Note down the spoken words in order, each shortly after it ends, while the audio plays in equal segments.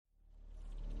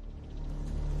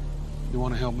You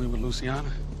want to help me with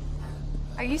Luciana?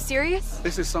 Are you serious?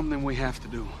 This is something we have to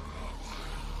do.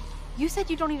 You said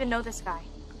you don't even know this guy.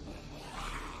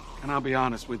 And I'll be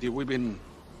honest with you, we've been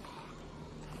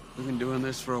doing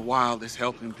this for a while, this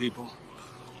helping people.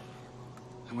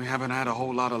 And we haven't had a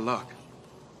whole lot of luck.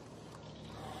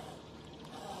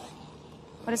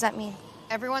 What does that mean?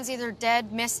 Everyone's either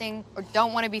dead, missing, or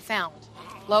don't want to be found.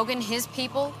 Logan, his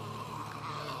people,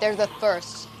 they're the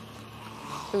first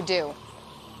who do.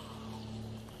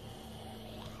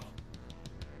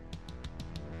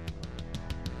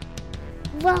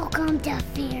 Welcome to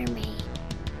Fear Me.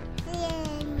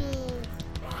 Fear Me.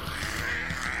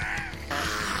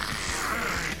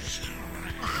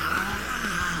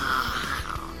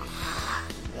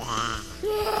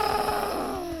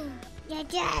 You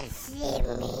just see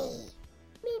me.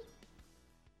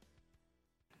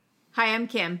 Hi, I'm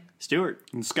Kim. Stuart.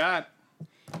 And Scott.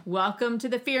 Welcome to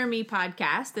the Fear Me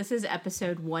podcast. This is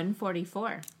episode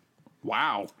 144.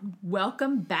 Wow.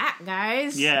 Welcome back,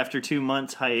 guys. Yeah, after 2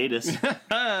 months hiatus.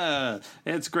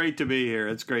 It's great to be here.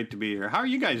 It's great to be here. How are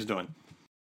you guys doing?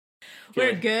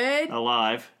 We're good.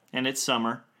 Alive. And it's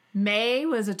summer. May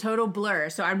was a total blur,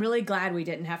 so I'm really glad we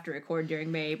didn't have to record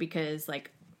during May because,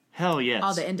 like, hell yes,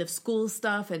 all the end of school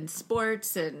stuff and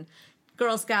sports and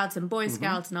Girl Scouts and Boy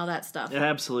Scouts and all that stuff.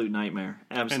 Absolute nightmare.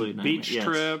 Absolute and nightmare. beach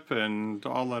trip and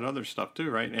all that other stuff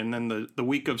too, right? And then the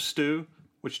week of stew,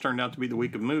 which turned out to be the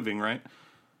week of moving, right?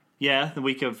 Yeah, the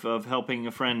week of helping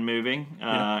a friend moving.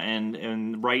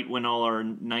 And right when all our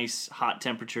nice hot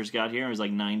temperatures got here, it was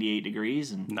like 98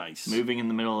 degrees and nice. Moving in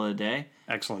the middle of the day.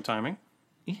 Excellent timing.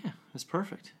 Yeah, it was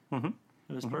perfect. Mm-hmm.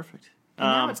 It was perfect. And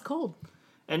now it's cold.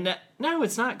 And no,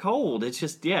 it's not cold. It's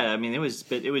just, I mean, it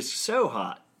was so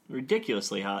hot,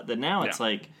 ridiculously hot, that now it's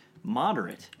like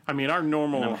moderate. I mean, our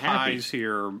normal highs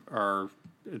here are,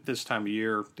 at this time of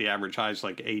year, the average high is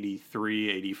like 83,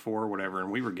 84, whatever,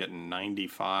 and we were getting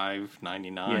 95,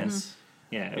 99. Yes.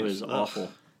 Yeah, it was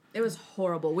awful. It was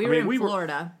horrible. We were in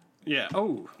Florida. Yeah,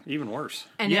 even worse.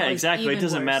 And yeah, exactly. It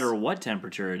doesn't worse. matter what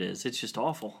temperature it is. It's just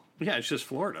awful. Yeah, it's just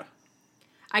Florida.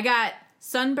 I got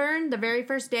sunburned the very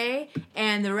first day,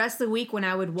 and the rest of the week when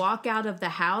I would walk out of the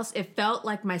house, it felt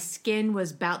like my skin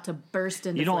was about to burst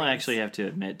into You don't flames. actually have to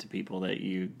admit to people that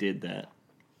you did that.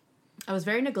 I was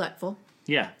very neglectful.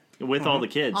 Yeah, with all the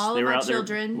kids. All they of were my out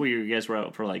children. There. You guys were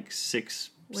out for like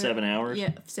 7 hours?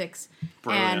 Yeah, 6.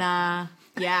 Brilliant. And,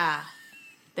 yeah,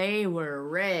 they were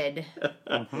red.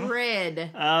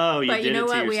 Red. Oh, you but did you know it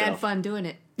to what? We had yourself. fun doing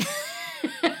it.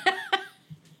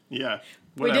 Yeah.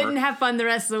 We didn't have fun the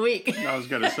rest of the week. I was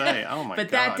going to say, oh my God. But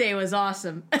that day was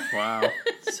awesome. Wow.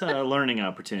 It's a learning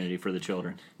opportunity for the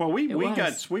children. Well, we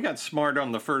got smart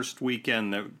on the first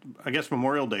weekend. I guess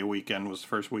Memorial Day weekend was the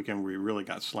first weekend we really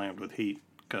got slammed with heat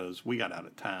because we got out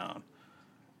of town.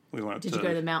 We went. Did you go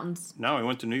to the mountains? No, we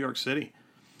went to New York City.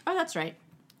 Oh, that's right.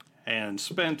 And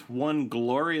spent one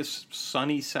glorious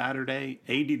sunny Saturday,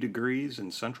 80 degrees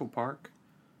in Central Park.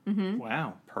 Mm-hmm.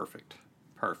 Wow. Perfect.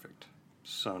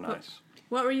 So nice.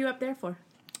 What were you up there for?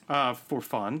 For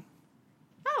fun.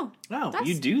 Oh,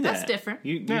 you do that. That's different.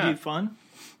 You do fun?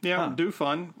 Yeah, we do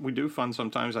fun. We do fun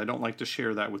sometimes. I don't like to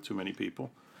share that with too many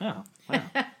people. Oh, wow.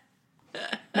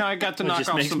 No, I got to knock just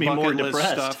off makes some me bucket more list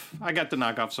depressed. stuff. I got to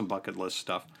knock off some bucket list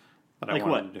stuff that I Like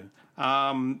wanted to do.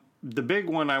 The big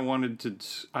one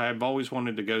I've always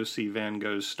wanted to go see Van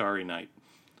Gogh's Starry Night.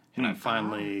 And I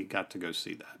finally got to go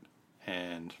see that.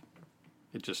 And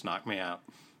it just knocked me out.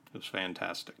 It was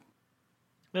fantastic.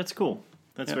 That's cool.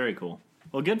 That's very cool.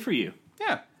 Well, good for you.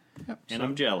 Yeah. And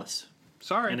I'm jealous.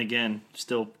 Sorry. And again,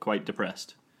 still quite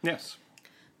depressed. Yes.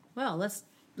 Well,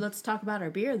 let's talk about our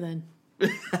beer then. You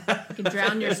can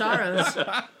drown your sorrows.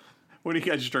 What are you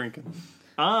guys drinking?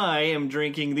 I am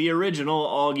drinking the original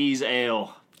Augie's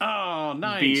Ale. Oh,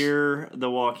 nice. Fear the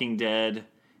Walking Dead,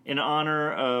 in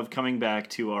honor of coming back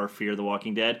to our Fear the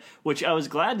Walking Dead, which I was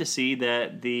glad to see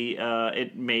that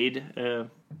it made a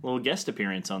little guest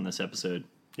appearance on this episode.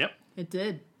 Yep. It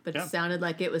did, but it sounded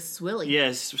like it was swilly.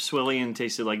 Yes, swilly and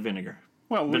tasted like vinegar.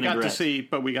 Well, we got to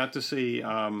see,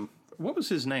 what was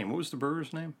his name? What was the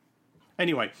brewer's name?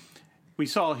 Anyway, we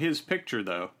saw his picture,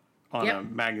 though, on a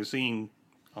magazine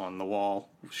on the wall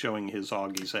showing his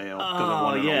Augie's Ale.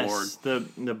 Oh, yes, the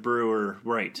brewer,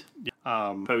 right.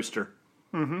 Poster.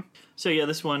 Mm-hmm. So, yeah,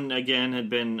 this one, again, had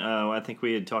been, I think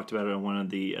we had talked about it on one of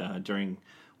the, during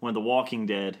one of the Walking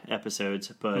Dead episodes,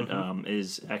 but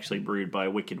is actually brewed by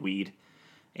Wicked Weed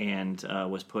and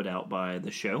was put out by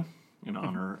the show in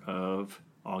honor of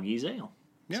Augie's Ale.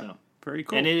 Yeah, so, very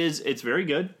cool. And it's very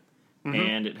good,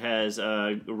 and it has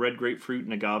red grapefruit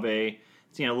and agave.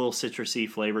 It's, a little citrusy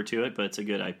flavor to it, but it's a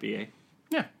good IPA.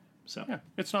 Yeah. So yeah,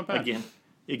 it's not bad. Again,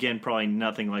 Again, probably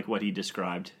nothing like what he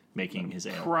described making his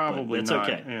ale. Probably that's not.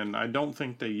 okay. And I don't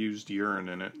think they used urine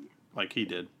in it like he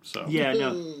did. So Yeah,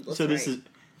 no. That's So this right. is,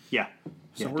 yeah.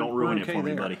 So Yeah, we're- don't ruin we're it okay for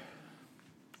me, there. buddy.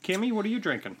 Kimmy, what are you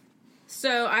drinking?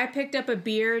 So I picked up a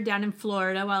beer down in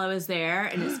Florida while I was there,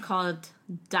 and it's called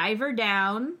Diver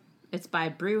Down. It's by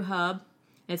Brew Hub.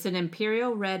 It's an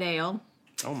Imperial Red Ale.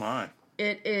 Oh, my.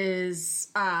 It is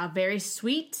very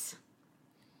sweet.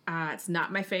 It's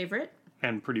not my favorite.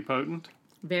 And pretty potent.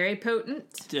 Very potent.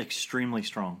 It's extremely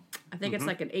strong. I think it's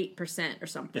like an 8% or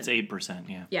something. It's 8%,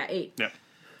 yeah. Yeah, 8.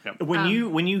 Yep.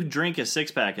 When you drink a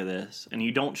 6-pack of this and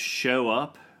you don't show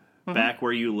up back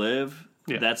where you live,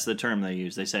 Yeah. that's the term they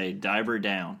use. They say diver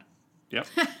down. Yep.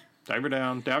 Diver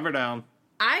down. Diver down.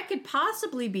 I could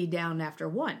possibly be down after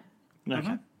one.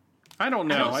 Okay. I don't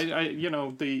know. I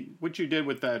what you did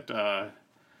with that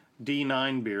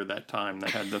D9 beer that time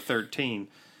that had the 13.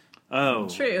 Oh,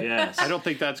 True. yes. I don't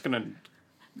think that's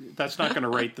not gonna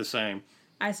rate the same.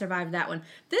 I survived that one.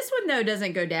 This one, though,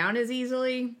 doesn't go down as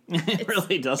easily. It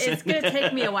really doesn't. It's going to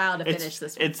take me a while to finish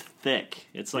this one. It's thick.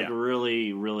 It's like Yeah.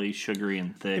 really, really sugary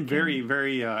and thick. Very,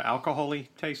 very alcohol-y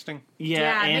tasting.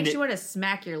 Yeah, it and makes you want to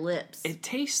smack your lips. it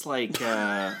tastes like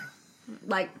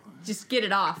Like, just get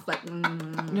it off. Like,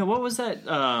 no, what was that?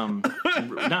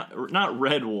 Not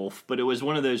Red Wolf, but it was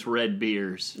one of those red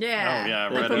beers. yeah. Oh, yeah,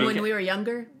 Like Red from Oak. when we were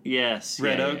younger. Yes,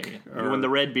 Red yeah, Oak, yeah, yeah. or- When the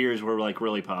red beers were like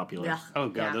really popular. Yeah. Oh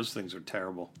god, Yeah. those things are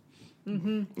terrible.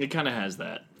 It kind of has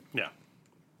that. Yeah.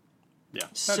 Yeah.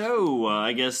 So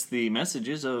I guess the message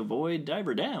is avoid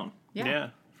diver down, Yeah.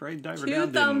 Afraid Diver 2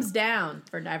 Down thumbs down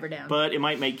for Diver Down. but it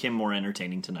might make him more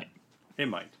entertaining tonight. It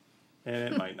might.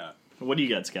 And it might not. What do you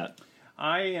got, Scott?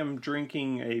 I am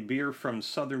drinking a beer from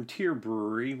Southern Tier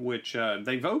Brewery, which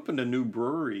they've opened a new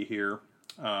brewery here,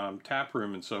 tap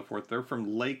room and so forth. They're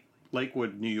from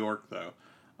Lakewood, New York, though.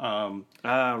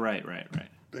 Right.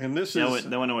 And this That is...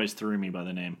 one always threw me by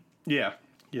the name. Yeah,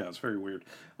 it's very weird.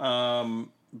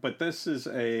 But this is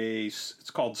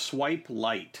it's called Swipe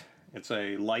Light. It's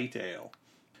a light ale.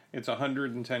 It's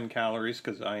 110 calories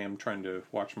because I am trying to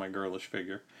watch my girlish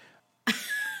figure.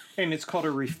 And it's called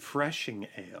a refreshing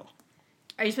ale.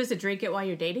 Are you supposed to drink it while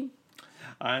you're dating?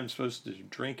 I'm supposed to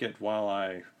drink it while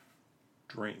I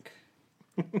drink.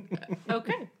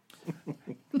 Okay.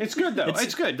 It's good, though.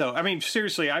 It's good, though. I mean,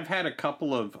 seriously, I've had a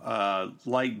couple of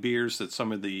light beers that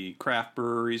some of the craft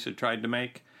breweries have tried to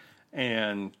make,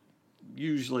 and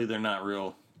usually they're not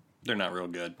real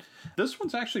good. This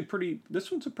one's actually a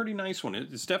pretty nice one.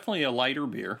 It's definitely a lighter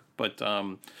beer, but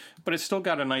it's still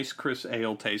got a nice crisp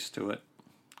ale taste to it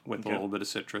with a little bit of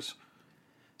citrus.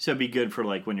 So it'd be good for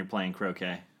like when you're playing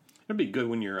croquet, It'd be good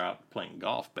when you're out playing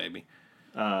golf, baby.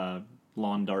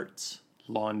 lawn darts.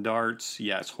 Lawn darts,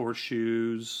 yes,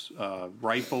 horseshoes,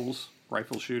 rifle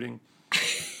shooting.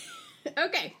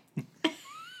 Okay.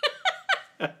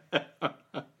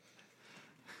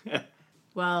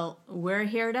 Well, we're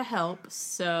here to help,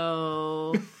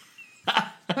 so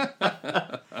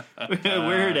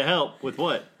We're here to help with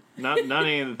what? Not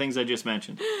any of the things I just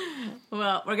mentioned.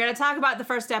 well, we're going to talk about the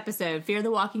first episode, Fear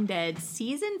the Walking Dead,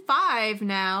 season 5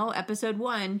 now, episode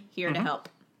 1, here to help.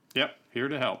 Yep, here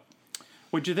to help.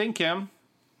 What'd you think, Kim?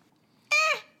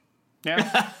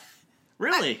 Yeah.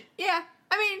 Really? Yeah,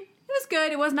 I mean, it was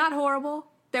good. It was not horrible.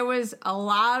 There was a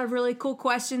lot of really cool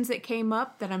questions that came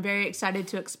up that I'm very excited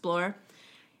to explore.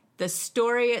 The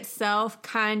story itself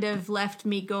kind of left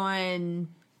me going,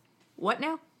 what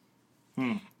now?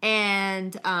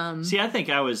 And See, I think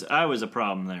I was a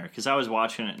problem there because I was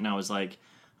watching it and I was like,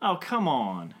 "Oh, come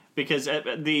on!" Because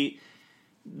the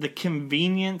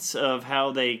convenience of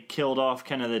how they killed off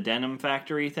kind of the denim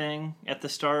factory thing at the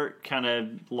start kind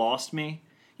of lost me.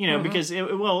 You know, because through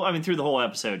the whole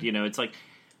episode, you know, it's like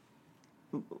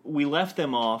we left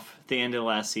them off at the end of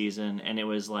last season, and it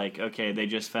was like, okay, they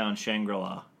just found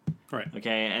Shangri-La, Right.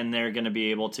 okay, and they're going to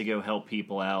be able to go help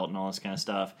people out and all this kind of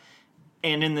stuff.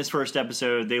 And in this first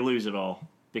episode, they lose it all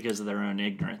because of their own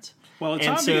ignorance. Well, it's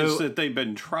And obvious so- that they've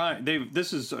been trying.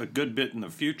 This is a good bit in the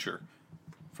future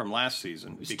from last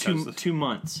season. It's Because 2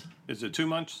 months. is it 2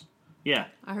 months? Yeah.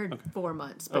 I heard 4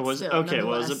 months. But Oh, was it? still, Okay,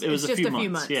 well, it was nonetheless, a it's few just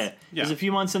months. Yeah. It was Yeah. a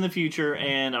few months in the future,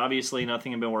 and obviously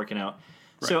nothing had been working out.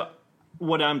 So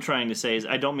what I'm trying to say is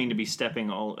I don't mean to be stepping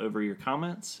all over your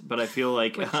comments, but I feel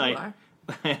like Which you are.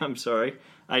 I'm sorry.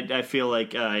 I feel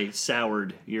like I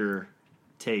soured your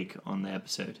take on the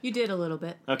episode. You did a little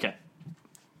bit. Okay.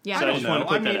 Yeah. So I I just don't wanted know. to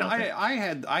put I that mean,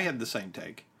 out there. I had the same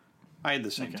take. I had the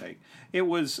same take. It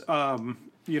was,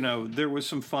 there was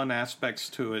some fun aspects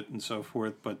to it and so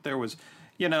forth, but there was,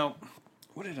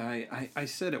 what did I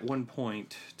said at one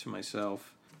point to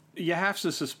myself, you have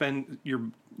to suspend your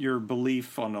your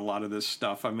belief on a lot of this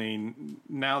stuff. I mean,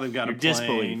 now they've got a plane,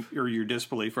 disbelief. or your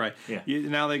disbelief, right? Yeah.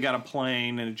 Now they got a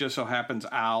plane, and it just so happens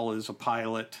Al is a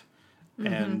pilot,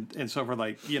 and so forth.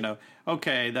 Like,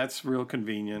 okay, that's real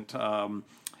convenient.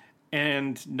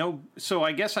 And no, so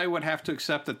I guess I would have to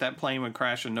accept that plane would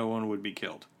crash and no one would be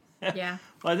killed. Yeah.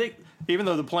 Well, I think Even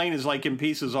though the plane is like in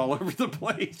pieces all over the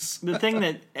place. the thing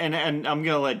that, and I'm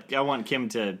going to I want Kim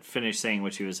to finish saying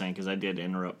what she was saying because I did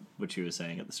interrupt what she was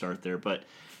saying at the start there. But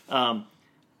the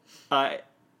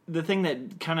thing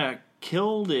that kind of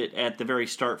killed it at the very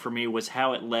start for me was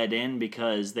how it led in,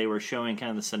 because they were showing kind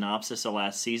of the synopsis of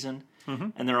last season,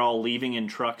 and they're all leaving in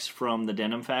trucks from the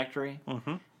denim factory.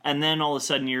 And then all of a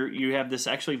sudden you have this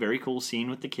actually very cool scene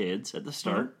with the kids at the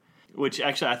start. Which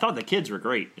actually, I thought the kids were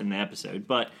great in the episode,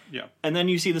 but Yeah. And then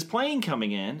you see this plane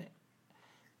coming in,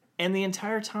 and the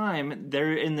entire time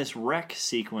they're in this wreck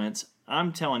sequence.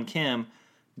 I'm telling Kim,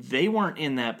 they weren't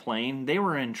in that plane; they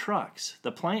were in trucks.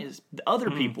 The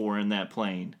other people were in that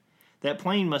plane. That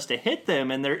plane must have hit them,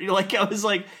 and they're like, I was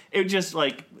like, it just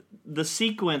like the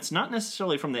sequence, not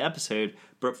necessarily from the episode,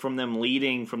 but from them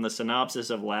leading from the synopsis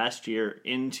of last year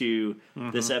into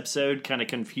this episode, kind of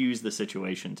confused the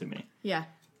situation to me. Yeah.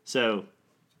 So,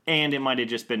 and it might have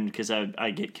just been because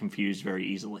I get confused very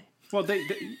easily. Well,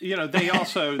 they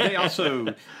also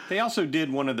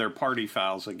did one of their party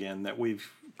fouls again that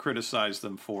we've criticized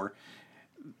them for.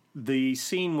 The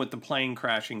scene with the plane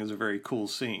crashing is a very cool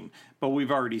scene, but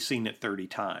we've already seen it 30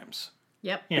 times.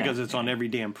 Yep. Yeah. Because it's on every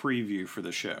damn preview for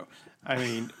the show. I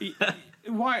mean,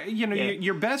 why?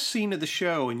 Your best scene of the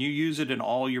show, and you use it in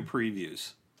all your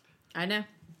previews. I know.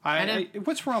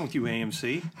 What's wrong with you,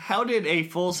 AMC? How did a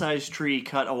full-size tree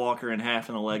cut a walker in half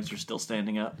and the legs are still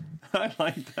standing up? I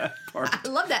like that part. I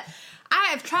love that. I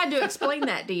have tried to explain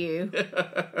that to you.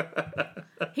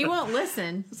 He won't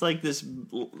listen. It's like this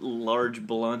large,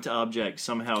 blunt object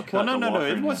somehow cut Well, a no. walker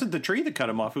It in wasn't the tree that cut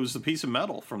him off. It was the piece of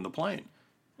metal from the plane.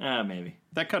 Maybe.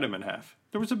 That cut him in half.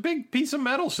 There was a big piece of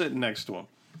metal sitting next to him.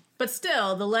 But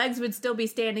still, the legs would still be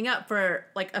standing up for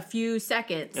like a few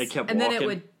seconds. They kept and walking. then it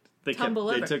would tumble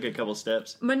over. They took a couple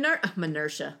steps.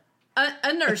 Inertia.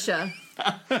 Inertia.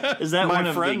 Is that My one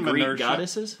of the friend Greek Minertia.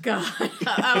 goddesses? God.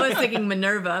 I was thinking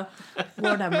Minerva.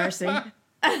 Lord have mercy.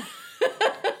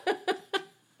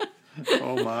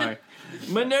 Oh, my.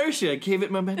 Minertia gave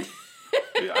it momentum.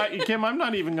 Kim, I'm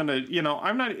not even going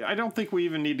to, I don't think we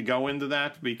even need to go into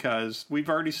that because we've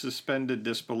already suspended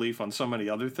disbelief on so many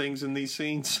other things in these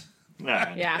scenes.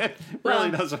 Yeah. It really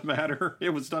doesn't matter. It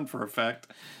was done for effect.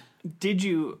 Did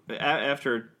you,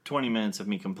 after 20 minutes of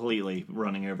me completely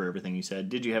running over everything you said,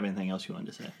 did you have anything else you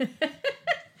wanted to say?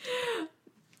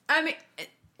 I mean,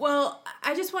 well,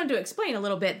 I just wanted to explain a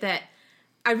little bit that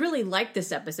I really liked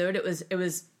this episode. It was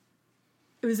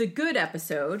a good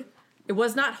episode. It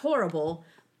was not horrible,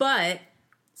 but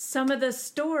some of the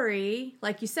story,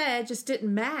 like you said, just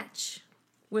didn't match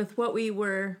with what we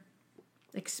were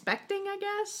expecting, I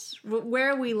guess,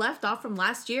 where we left off from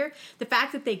last year. The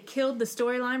fact that they killed the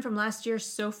storyline from last year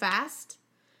so fast.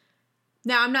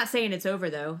 Now, I'm not saying it's over,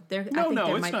 though. I think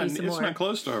there might be some more. It's not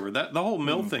close to over. The whole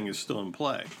mill thing is still in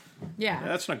play. Yeah.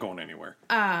 That's not going anywhere.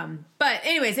 But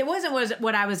anyways, it wasn't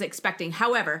what I was expecting.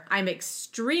 However, I'm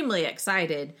extremely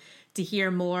excited to hear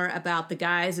more about the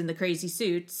guys in the crazy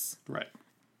suits. Right.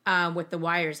 With the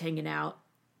wires hanging out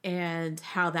and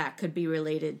how that could be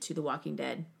related to The Walking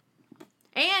Dead.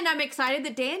 And I'm excited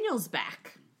that Daniel's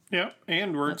back. Yeah,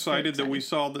 and we're excited that we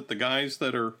saw that the guys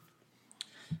that are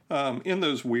in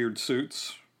those weird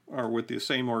suits are with the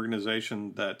same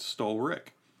organization that stole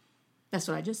Rick. That's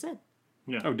what I just said.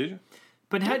 Yeah. Oh, did you?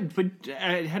 But how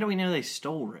do we know they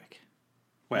stole Rick?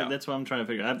 Well, That's what I'm trying to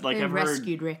figure out. They I've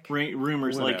rescued heard Rick.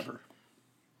 Rumors whatever.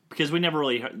 because we never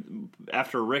really,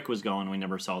 after Rick was gone, we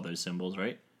never saw those symbols,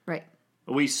 right? Right.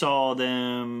 We saw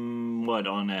them,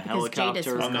 on a Jadis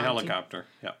helicopter? was On the gone, helicopter,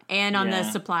 yeah. And on the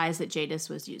Yeah. supplies that Jadis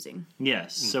was using.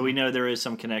 Yes, so we know there is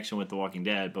some connection with The Walking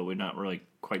Dead, but we're not really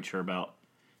quite sure about,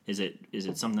 is it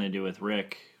something to do with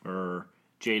Rick or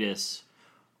Jadis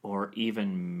or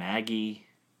even Maggie?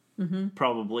 Mm-hmm.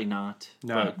 Probably not.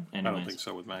 No, but I don't think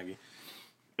so with Maggie.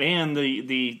 And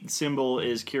the symbol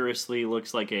is curiously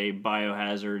looks like a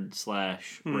biohazard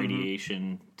 /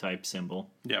 radiation type symbol.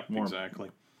 Yep,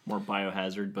 exactly. More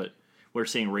biohazard, but we're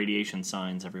seeing radiation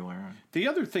signs everywhere. The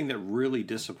other thing that really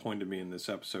disappointed me in this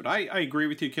episode, I agree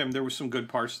with you, Kim, there were some good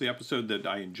parts of the episode that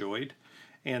I enjoyed.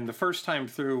 And the first time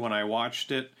through when I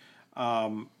watched it,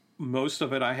 most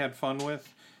of it I had fun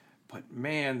with. But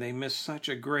man, they missed such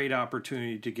a great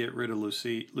opportunity to get rid of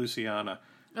Luciana.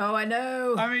 Oh, I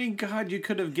know. I mean, God, you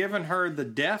could have given her the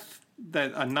death,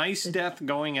 a nice death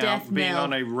going out, death being knell.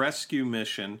 on a rescue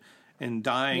mission, and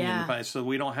dying, Yeah. and so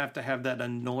we don't have to have that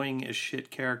annoying as shit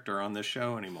character on this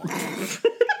show anymore.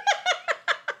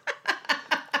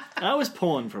 I was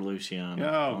pulling for Luciana.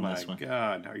 Oh on my this one.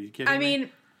 God, are you kidding I me? mean,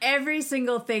 every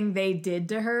single thing they did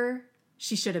to her,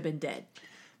 she should have been dead.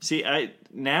 See, I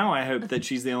hope that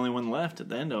she's the only one left at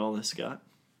the end of all this, Scott.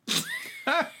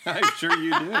 I'm sure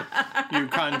you do. You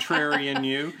contrarian,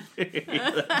 you.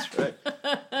 Yeah, that's right.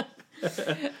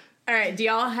 All right, do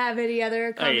y'all have any other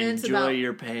I comments enjoy about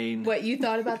your pain. what you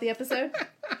thought about the episode?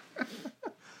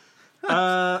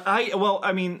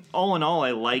 I mean, all in all,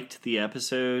 I liked the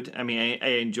episode. I mean, I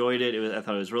enjoyed it. I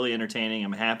thought it was really entertaining.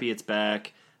 I'm happy it's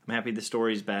back. I'm happy the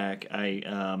story's back.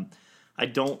 I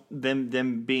don't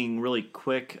them being really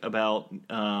quick about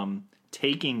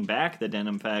taking back the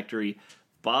Denim Factory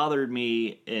bothered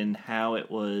me in how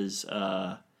it was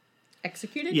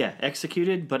Executed? Yeah,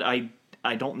 executed, but I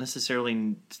don't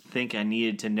necessarily think I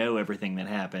needed to know everything that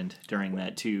happened during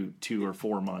that 2 or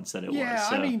 4 months that it was.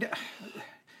 So. I mean,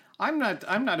 I'm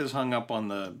not as hung up on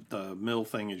the mill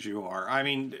thing as you are. I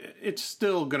mean, it's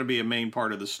still going to be a main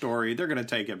part of the story. They're going to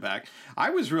take it back. I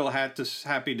was real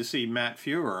happy to see Matt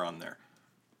Fuhrer on there.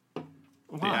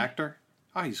 Wow. The actor.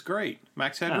 Oh, he's great.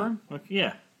 Max Headroom. Oh,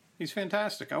 yeah. He's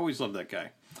fantastic. I always loved that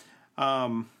guy.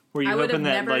 Were you I would hoping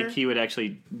that have never- like he would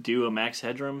actually do a Max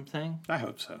Headroom thing? I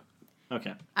hope so.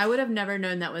 Okay. I would have never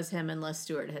known that was him unless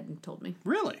Stuart hadn't told me.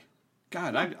 Really?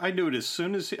 God, I knew it as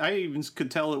soon as I even could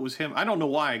tell it was him. I don't know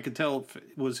why I could tell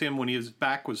it was him when his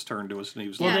back was turned to us and he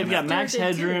was. Well, Yeah, they've got Stuart Max did too.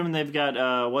 Headroom, and they've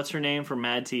got what's her name from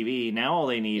Mad TV. Now all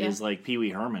they need Yeah. is like Pee Wee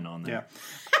Herman on there.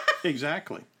 Yeah,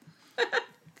 exactly.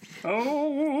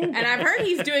 Oh, And I've heard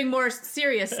he's doing more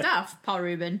serious stuff, Paul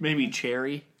Rubin. Maybe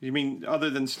Cherry. you mean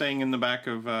other than staying in the back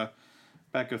of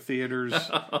theaters?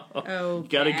 Oh,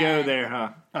 Got to go bad. there, huh?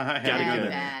 I had to Gotta go go there.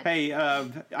 Bad. Hey,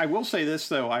 I will say this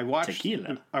though. I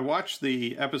watched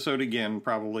the episode again,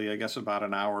 probably I guess about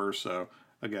an hour or so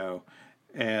ago,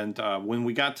 and when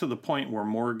we got to the point where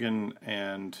Morgan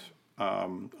and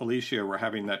Alicia were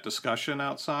having that discussion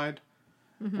outside,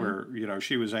 where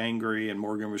she was angry and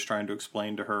Morgan was trying to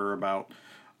explain to her about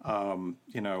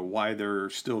why they're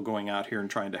still going out here and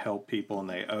trying to help people, and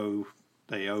they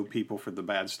owe people for the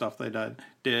bad stuff they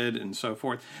did and so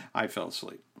forth. I fell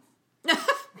asleep.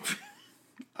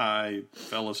 I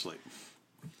fell asleep.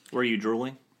 Were you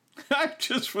drooling? I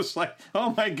just was like,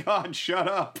 oh my God, shut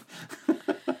up.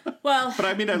 Well, But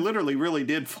I mean, I literally really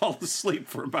did fall asleep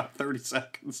for about 30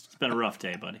 seconds. It's been a rough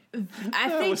day, buddy. I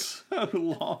That think was so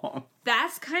long.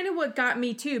 that's kind of what got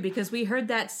me too, because we heard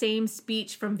that same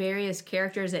speech from various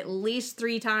characters at least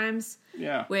 3 times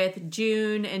Yeah. with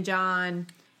June and John,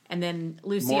 and then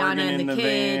Luciana Morgan and in the the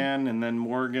kid. van, and then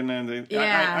Morgan and the.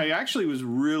 Yeah. I actually was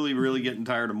really, really getting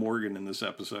tired of Morgan in this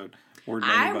episode. More than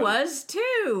I anybody. was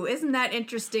too. Isn't that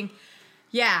interesting?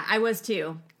 Yeah, I was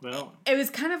too. Well, It was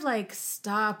kind of like,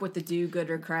 stop with the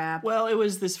do-gooder crap. it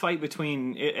was this fight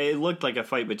between. It looked like a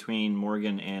fight between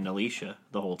Morgan and Alicia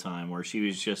the whole time, where she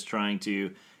was just trying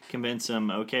to convince him,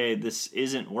 okay, this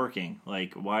isn't working.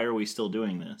 Like, why are we still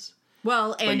doing this?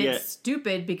 Well, and But yet- it's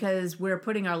stupid because we're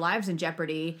putting our lives in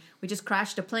jeopardy. We just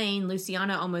crashed a plane.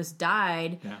 Luciana almost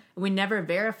died. Yeah. We never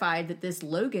verified that this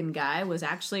Logan guy was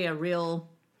actually a real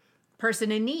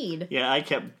person in need. Yeah, I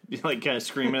kept like kind of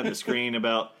screaming at the screen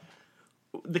about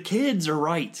the kids are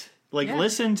right. Like, Yeah.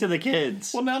 listen to the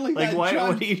kids. Well, not only like, that, why?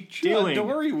 John, What are you John doing?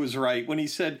 Dory was right when he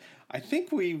said, "I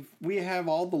think we have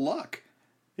all the luck."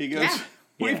 He goes, Yeah.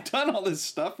 "We've Yeah. done all this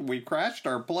stuff and we crashed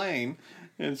our plane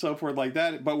and so forth like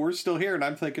that, but we're still here." And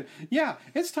I'm thinking, "Yeah,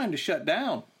 it's time to shut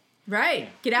down." Right.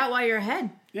 Get out while you're ahead.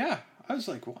 Yeah, I was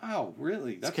like, "Wow,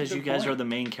 really?" That's Because you guys are the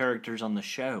main characters on the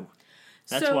show.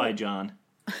 That's So- why, John.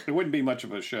 It wouldn't be much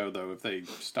of a show though if they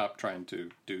stopped trying to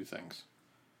do things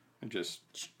and just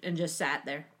sat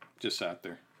there sat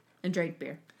there. and drank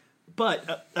beer.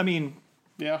 But I mean,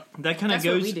 Yeah, that kind of That's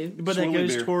what goes. we do. But that Slowly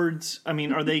goes beer. towards. I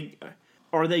mean, are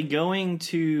they going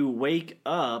to wake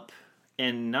up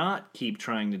and not keep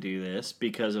trying to do this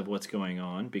because of what's going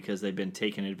on? Because they've been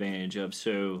taken advantage of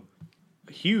so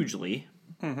hugely,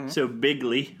 so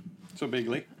bigly. so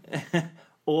bigly.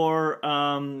 Or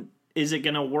is it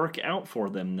going to work out for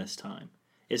them this time?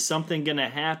 Is something going to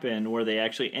happen where they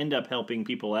actually end up helping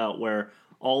people out, where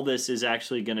all this is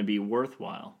actually going to be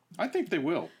worthwhile? I think they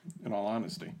will, in all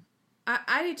honesty.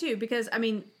 I do too, because, I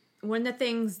mean, one of the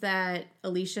things that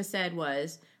Alicia said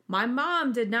was, my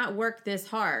mom did not work this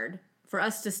hard for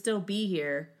us to still be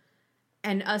here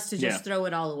and us to just Yeah. throw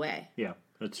it all away. Yeah,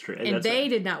 that's true. And they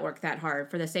did not work that hard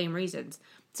for the same reasons.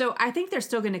 So I think they're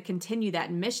still going to continue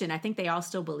that mission. I think they all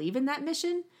still believe in that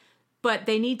mission, but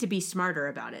they need to be smarter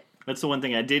about it. That's the one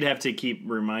thing I did have to keep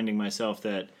reminding myself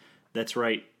that that's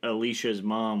right, Alicia's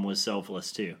mom was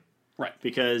selfless too. Right.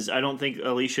 Because I don't think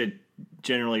Alicia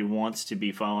generally wants to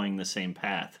be following the same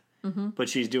path. But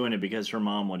she's doing it because her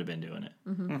mom would have been doing it.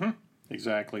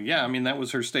 Exactly. Yeah, I mean, that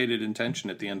was her stated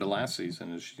intention at the end of last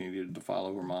season, is she needed to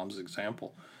follow her mom's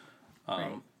example.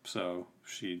 Right. So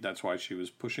that's why she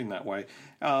was pushing that way.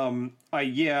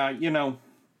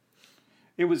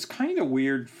 It was kind of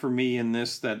weird for me in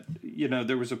this that,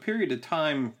 there was a period of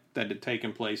time that had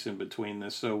taken place in between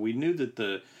this, so we knew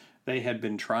that they had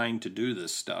been trying to do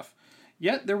this stuff.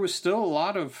 Yet there was still a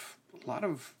lot of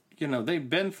they've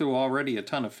been through already a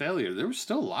ton of failure. There was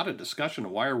still a lot of discussion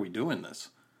of why are we doing this?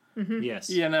 Yes.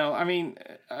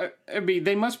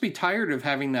 They must be tired of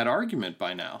having that argument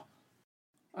by now.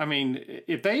 I mean,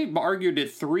 if they argued it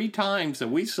 3 times that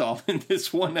we saw in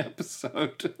this one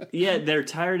episode. Yeah, they're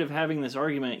tired of having this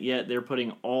argument, yet they're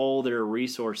putting all their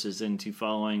resources into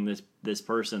following this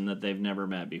person that they've never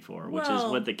met before, which is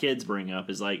what the kids bring up,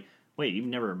 is like, wait, you've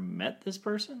never met this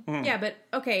person? Yeah, but,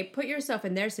 okay, put yourself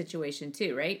in their situation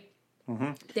too, right?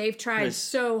 They've tried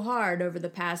so hard over the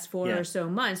past 4 or so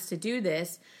months to do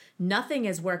this. Nothing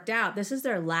has worked out. This is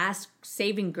their last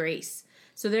saving grace.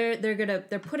 So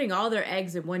they're putting all their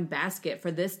eggs in one basket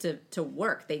for this to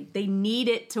work. They need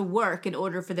it to work in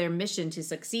order for their mission to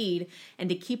succeed and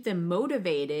to keep them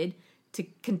motivated to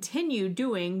continue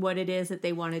doing what it is that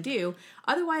they want to do.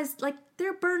 Otherwise, like,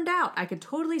 they're burned out. I could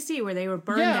totally see where they were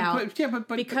burned out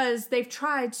because they've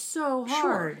tried so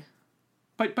hard. Sure.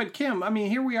 But Kim, I mean,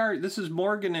 here we are. This is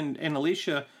Morgan and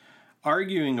Alicia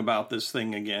arguing about this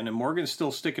thing again, and Morgan's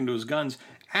still sticking to his guns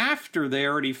after they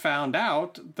already found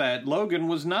out that Logan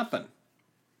was nothing,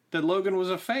 that Logan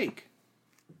was a fake.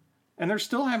 And they're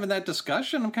still having that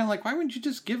discussion. I'm kind of like, why wouldn't you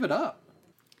just give it up?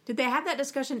 Did they have that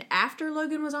discussion after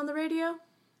Logan was on the radio?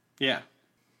 Yeah.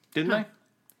 Didn't they?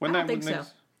 I don't think so.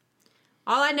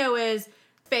 All I know is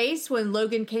face when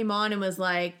Logan came on and was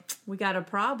like, we got a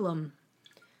problem.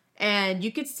 And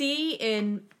you could see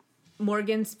in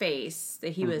Morgan's face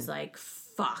that he was like,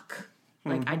 fuck.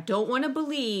 Like, I don't want to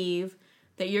believe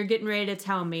that you're getting ready to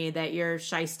tell me that you're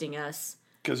shysting us.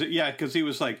 Because he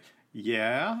was like,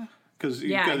 yeah?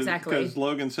 Exactly. Because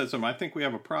Logan said something, I think we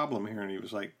have a problem here. And he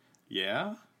was like,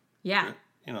 yeah? Yeah.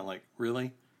 Like,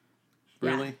 really?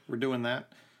 Really? Yeah. We're doing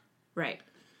that? Right.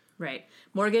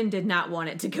 Morgan did not want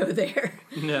it to go there.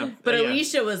 No. But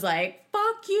Alicia was like,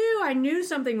 fuck you. I knew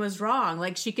something was wrong.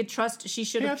 Like, she should have trusted her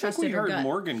gut. I think we heard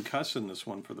Morgan cuss in this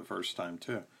one for the first time,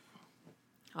 too.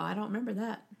 Oh, I don't remember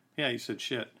that. Yeah, he said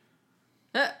shit.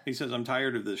 He says, I'm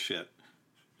tired of this shit.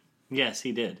 Yes,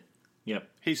 he did. Yep.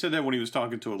 He said that when he was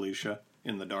talking to Alicia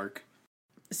in the dark.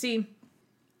 See,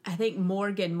 I think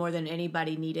Morgan, more than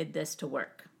anybody, needed this to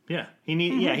work. Yeah, he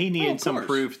needed some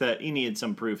proof that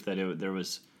there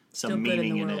was some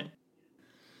meaning in it.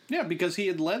 Yeah, because he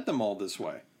had led them all this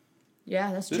way.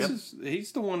 Yeah, that's true.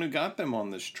 He's the one who got them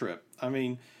on this trip. I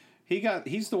mean,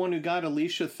 he's the one who got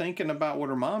Alicia thinking about what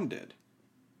her mom did.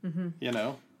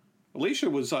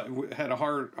 Alicia had a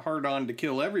hard on to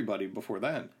kill everybody before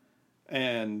then,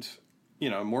 and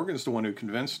Morgan's the one who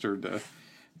convinced her to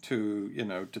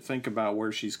think about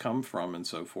where she's come from and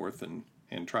so forth, and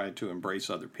tried to embrace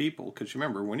other people. Because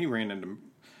remember, when he ran into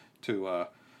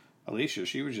Alicia,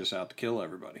 she was just out to kill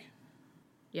everybody.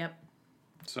 Yep.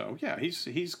 So yeah,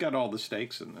 he's got all the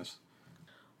stakes in this.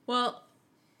 Well,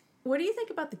 what do you think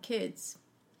about the kids?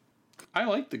 I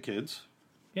like the kids.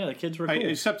 Yeah, the kids were cool.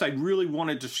 Except I really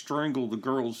wanted to strangle the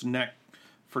girl's neck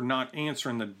for not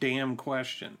answering the damn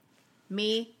question.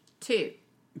 Me too.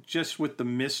 Just with the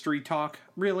mystery talk?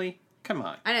 Really? Come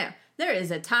on. I know. There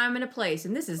is a time and a place,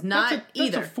 and this is not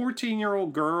either. That's a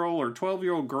 14-year-old girl or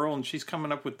 12-year-old girl, and she's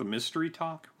coming up with the mystery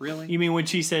talk? Really? You mean when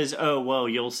she says, oh, well,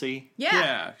 you'll see?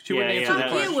 Yeah. She wouldn't answer the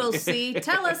question. You will see.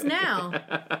 Tell us now.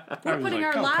 We're putting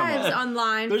our lives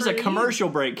online. There's a commercial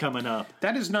break coming up.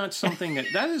 That is not something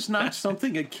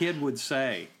a kid would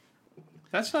say.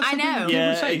 That's not something I know. a kid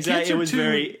would say. Exactly. Kids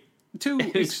are too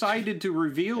excited to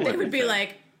reveal They everything. would be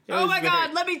like, oh my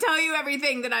God, let me tell you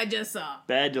everything that I just saw.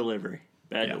 Bad delivery.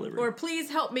 Delivery. Or please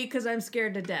help me because I'm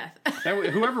scared to death.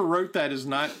 Whoever wrote that is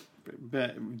not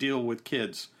deal with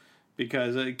kids,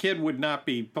 because a kid would not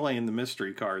be playing the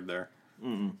mystery card there.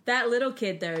 Mm-mm. That little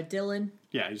kid though, Dylan.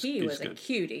 Yeah, he was good. A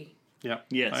cutie. Yeah,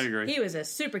 yes, I agree. He was a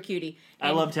super cutie.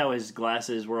 And I loved how his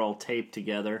glasses were all taped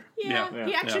together. Yeah.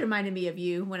 He actually reminded me of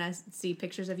you when I see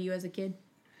pictures of you as a kid.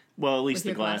 Well, at least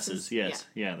the glasses. Yes,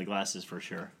 yeah, the glasses for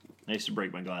sure. I used to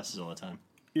break my glasses all the time.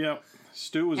 Yeah,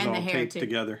 Stu was all taped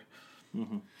together.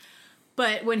 Mm-hmm.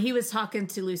 But when he was talking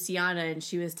to Luciana and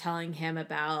she was telling him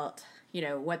about,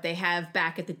 what they have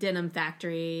back at the denim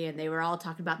factory, and they were all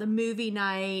talking about the movie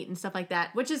night and stuff like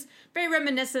that, which is very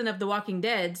reminiscent of The Walking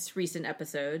Dead's recent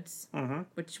episodes,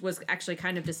 which was actually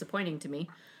kind of disappointing to me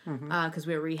because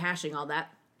we were rehashing all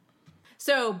that.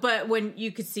 So, but when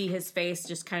you could see his face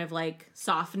just kind of like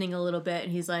softening a little bit,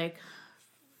 and he's like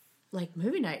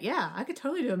movie night, yeah, I could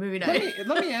totally do a movie night.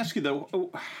 Let me ask you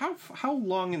though, how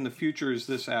long in the future is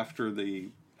this after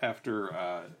the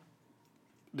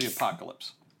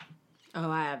apocalypse? Oh,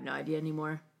 I have no idea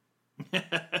anymore.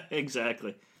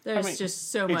 Exactly. There's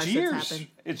just so much that's happened.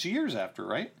 It's years after,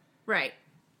 right? Right.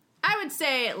 I would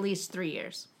say at least 3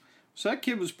 years. So that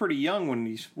kid was pretty young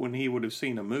when he would have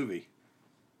seen a movie.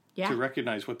 Yeah. To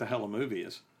recognize what the hell a movie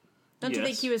is. Don't you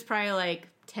think he was probably like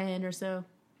 10 or so?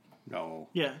 No.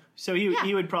 Yeah. So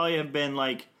he would probably have been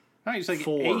like, no, he's like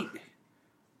 4. 8.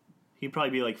 He'd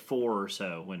probably be like 4 or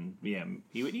so when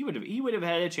he would have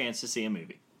had a chance to see a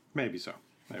movie. Maybe so.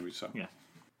 Yeah.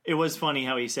 It was funny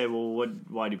how he said, "Well,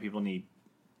 why do people need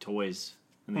toys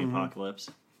in the apocalypse?"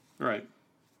 Right.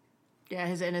 Yeah,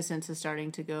 his innocence is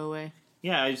starting to go away.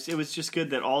 Yeah, it was just good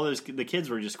that the kids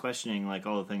were just questioning like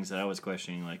all the things that I was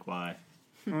questioning, like why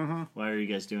are you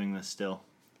guys doing this still?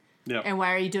 Yeah. And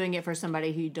why are you doing it for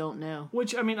somebody who you don't know?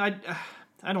 Which, I mean, I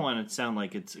don't want to sound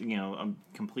like it's I'm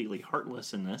completely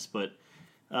heartless in this, but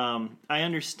I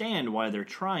understand why they're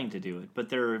trying to do it, but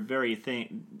there are very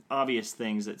obvious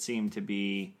things that seem to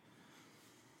be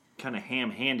kind of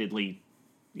ham-handedly,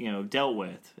 dealt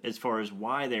with as far as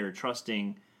why they're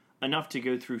trusting enough to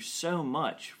go through so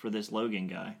much for this Logan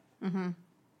guy. Mm-hmm.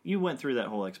 You went through that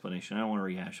whole explanation. I don't want to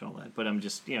rehash all that, but I'm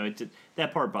just,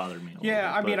 that part bothered me a little bit.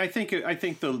 I mean, I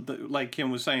think the like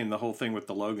Kim was saying, the whole thing with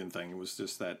the Logan thing was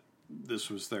just that this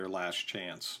was their last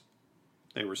chance.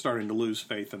 They were starting to lose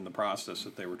faith in the process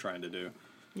that they were trying to do.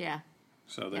 Yeah.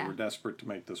 So they were desperate to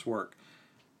make this work.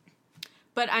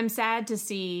 But I'm sad to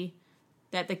see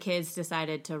that the kids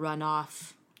decided to run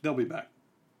off. They'll be back.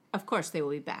 Of course they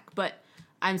will be back. But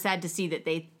I'm sad to see that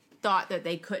they thought that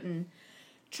they couldn't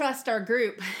trust our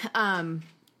group and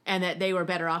that they were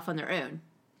better off on their own.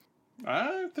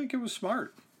 I think it was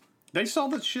smart. They saw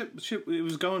that shit it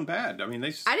was going bad. I mean,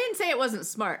 I didn't say it wasn't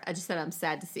smart. I just said I'm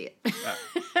sad to see it.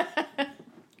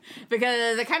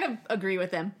 Because I kind of agree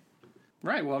with them.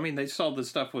 Right. Well, I mean, they saw the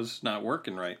stuff was not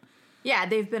working right. Yeah,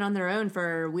 they've been on their own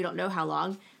for we don't know how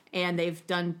long, and they've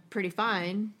done pretty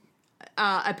fine.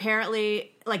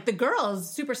 Apparently, like, the girl is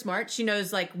super smart. She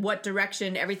knows, like, what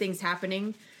direction everything's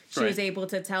happening. She was able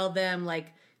to tell them,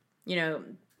 like,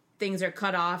 things are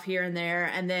cut off here and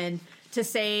there. And then to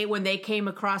say when they came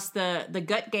across the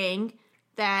gut gang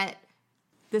that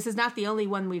this is not the only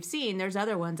one we've seen. There's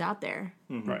other ones out there.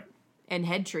 Mm-hmm. Right. And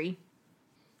Head Tree.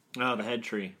 Oh, the Head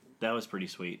Tree. That was pretty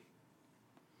sweet.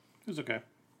 It was okay.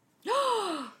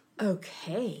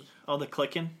 Okay. Oh, the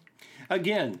clicking?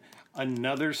 Again,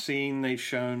 another scene they've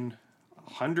shown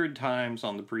 100 times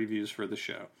on the previews for the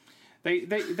show.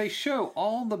 They show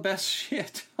all the best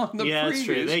shit on the previews. Yeah, that's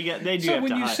true. They do so have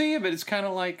when to you hide. see it, it's kind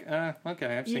of like,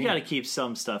 okay, I've seen it. You got to keep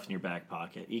some stuff in your back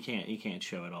pocket. You can't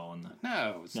show it all in the.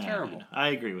 No, it's terrible. No. I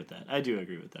agree with that. I do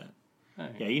agree with that.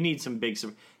 Yeah, you need some big.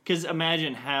 Because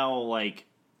imagine how like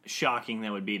shocking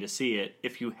that would be to see it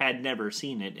if you had never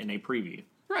seen it in a preview.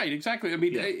 Right, exactly. I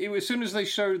mean, as soon as they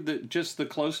showed just the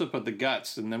close-up of the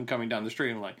guts and them coming down the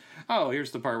street, I'm like, oh,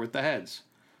 here's the part with the heads.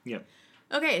 Yep.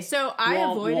 Okay, so I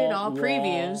avoided all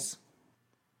previews.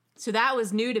 So that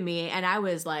was new to me, and I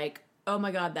was like, oh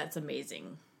my god, that's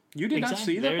amazing. You did not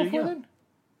see that before then?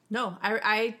 No,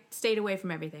 I stayed away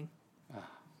from everything.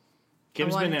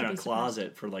 Kim's been in a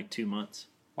closet for like 2 months.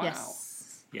 Wow.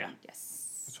 Yes. Yeah.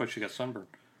 Yes. That's why she got sunburned.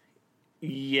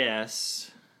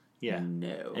 Yes. Yeah.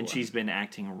 No. And she's been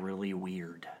acting really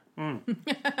weird.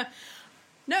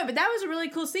 No, but that was a really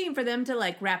cool scene for them to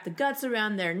like wrap the guts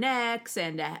around their necks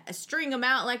and string them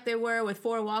out like they were with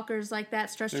 4 walkers like that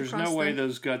stretched across them. There's no way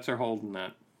those guts are holding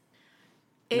that.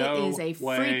 It is a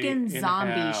freaking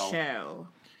zombie show.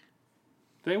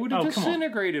 They would have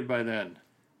disintegrated by then.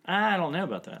 I don't know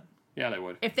about that. Yeah, they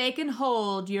would. If they can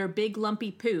hold your big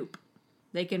lumpy poop,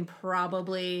 they can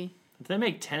probably... If they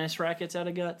make tennis rackets out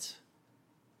of guts?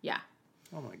 Yeah.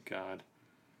 Oh my god.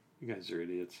 You guys are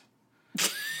idiots.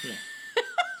 Yeah.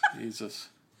 Jesus.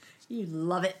 You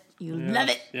love it. You love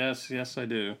it. Yes, I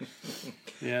do.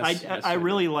 Yes, I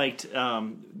really liked,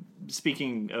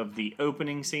 speaking of the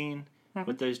opening scene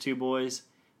with those 2 boys,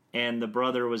 and the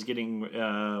brother was getting,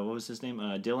 what was his name?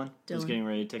 Dylan was getting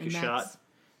ready to take a shot.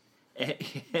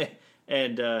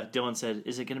 And Dylan said,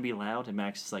 is it going to be loud? And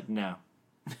Max is like, no.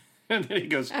 And then he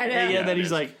goes, then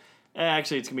he's like,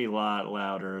 Actually, it's going to be a lot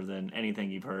louder than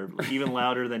anything you've heard. Even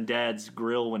louder than Dad's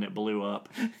grill when it blew up.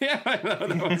 Yeah, I know.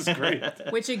 That was great.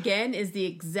 Which, again, is the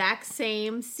exact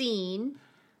same scene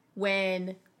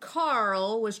when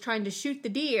Carl was trying to shoot the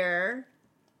deer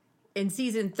in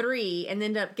season 3 and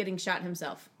ended up getting shot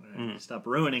himself. Stop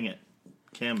ruining it,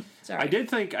 Kim. Sorry. I did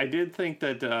think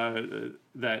that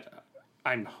that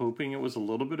I'm hoping it was a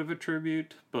little bit of a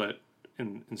tribute, but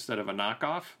instead of a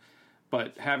knockoff.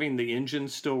 But having the engine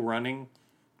still running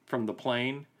from the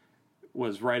plane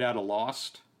was right out of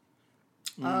Lost.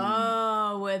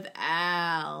 Oh, with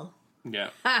Al. Yeah.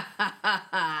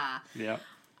 Yeah.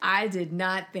 I did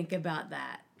not think about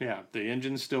that. Yeah. The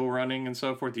engine's still running and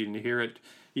so forth. You hear it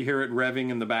revving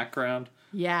in the background.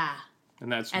 Yeah.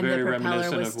 And that's And very the propeller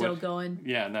reminiscent was of still what, going.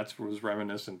 Yeah, and that was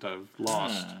reminiscent of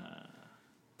Lost.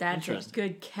 That's a Interesting.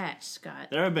 good catch, Scott.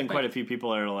 There have been quite a few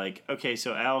people that are like, okay,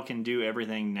 so Al can do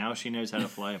everything. Now she knows how to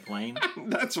fly a plane.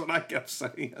 That's what I kept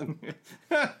saying.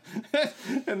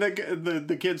 And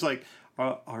the kid's like,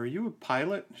 "Are you a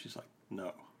pilot?" And she's like,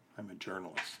 "No, I'm a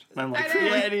journalist." And I'm like, Yeah,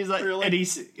 "Really?" and he's like, Really?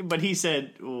 but he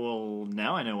said, well,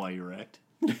 now I know why you wrecked.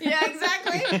 Yeah,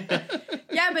 exactly.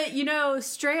 Yeah, but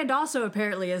Strand also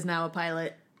apparently is now a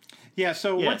pilot. Yeah,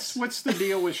 so Yes. what's the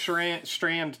deal with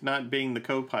Strand not being the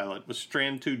co-pilot? Was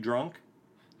Strand too drunk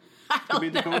to be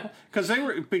the co-pilot?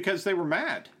 Because they were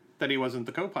mad that he wasn't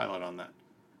the co-pilot on that.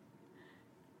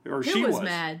 Or Who she was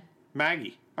mad?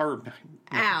 Maggie. Or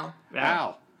Al.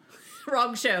 Al.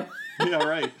 Wrong show. Yeah,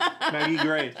 right. Maggie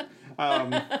Gray.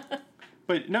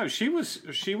 But no, she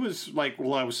was like,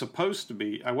 well, I wasn't supposed to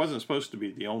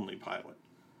be the only pilot.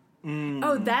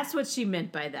 Oh, that's what she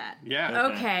meant by that. Yeah.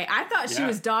 Okay, I thought she Yeah.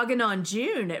 was dogging on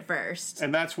June at first.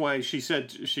 And that's why she said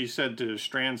to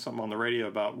Strand something on the radio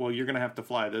about, well, you're going to have to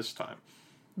fly this time.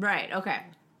 Right, okay.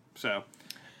 So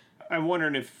I'm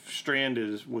wondering if Strand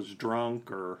was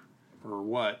drunk or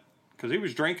what, because he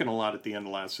was drinking a lot at the end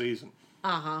of last season.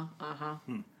 Uh-huh.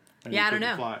 And Yeah, he I don't couldn't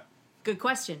know. fly. Good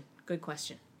question.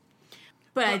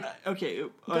 But Okay,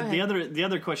 ahead. the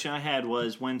other question I had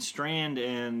was when Strand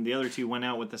and the other two went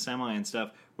out with the semi and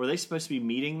stuff, were they supposed to be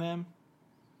meeting them?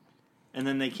 And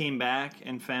then they came back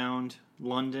and found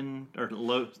London.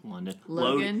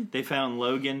 Logan. They found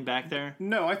Logan back there.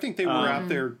 No, I think they were out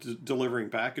there delivering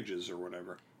packages or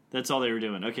whatever. That's all they were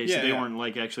doing. Okay, so Yeah, they yeah. weren't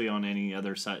like actually on any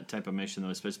other type of mission that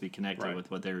was supposed to be connected Right. with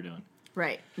what they were doing.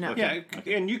 right, no. Yeah,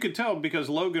 and you could tell because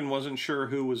Logan wasn't sure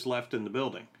who was left in the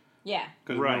building. Yeah.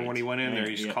 Because Right. when he went in there, Yeah,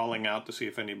 he's yeah. calling out to see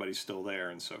if anybody's still there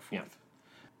and so Yeah. forth.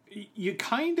 You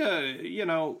kind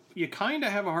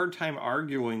of have a hard time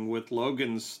arguing with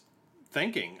Logan's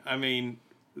thinking. I mean,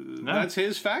 that's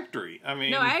his factory. I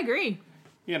mean, No, I agree.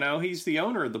 He's the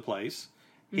owner of the place.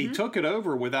 He took it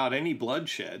over without any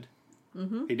bloodshed.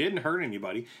 He didn't hurt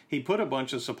anybody. He put a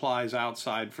bunch of supplies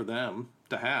outside for them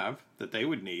to have that they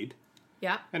would need,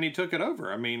 Yeah. and he took it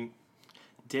over. I mean,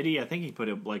 Did he? I think he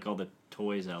put like all the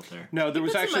toys out there. no, there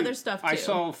was put some actually other stuff, I too.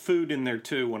 saw food in there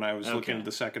too when I was looking Okay.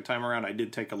 the second time around. I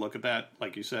did take a look at that,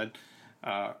 like you said,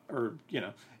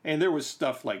 and there was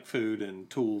stuff like food and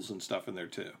tools and stuff in there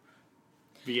too.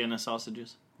 Vienna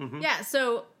sausages. Yeah,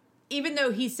 so even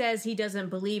though he says he doesn't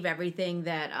believe everything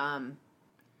that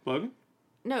Logan?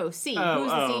 no, C.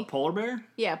 Who's the C? Polar bear?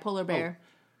 Yeah, polar bear.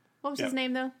 What was his Yeah.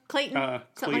 name though? Clayton?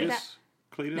 Something like that.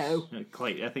 Cletus? No.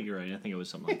 Clayton. I think you're right. I think it was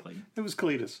something like Clayton. It was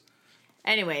Cletus.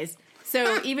 Anyways,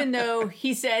 so even though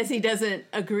he says he doesn't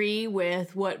agree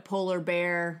with what polar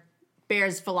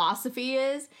bear's philosophy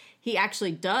is, he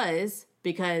actually does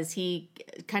because he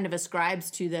kind of ascribes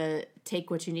to the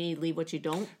take what you need, leave what you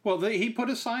don't. Well, he put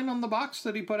a sign on the box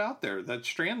that he put out there that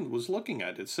Strand was looking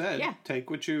at. It said, Yeah. take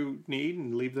what you need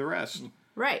and leave the rest.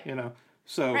 Right.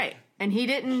 So Right. And he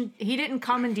didn't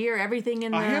commandeer everything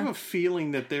in the I have a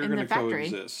feeling that they're in the going to factory.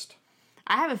 coexist.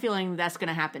 I have a feeling that's going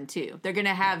to happen too. They're going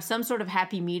to have some sort of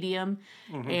happy medium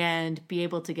and be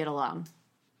able to get along.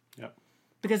 Yep.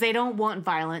 Because they don't want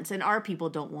violence, and our people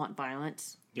don't want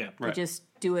violence. Yeah. They Right. just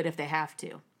do it if they have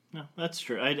to. No, that's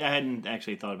true. I hadn't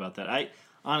actually thought about that. I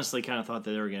honestly kind of thought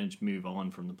that they were going to just move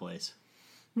on from the place.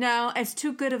 No, it's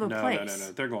too good of a No, place.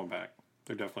 no. They're going back.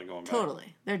 They're definitely going back.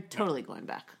 Totally. They're totally going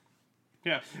back.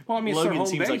 Yeah. Well, I mean, Logan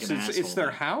it's their home seems like base. an It's asshole, their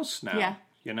though. house now. Yeah.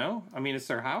 I mean, it's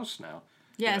their house now.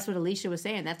 Yeah, that's what Alicia was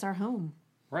saying. That's our home.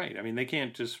 Right. I mean, they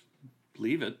can't just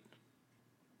leave it.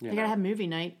 They gotta have movie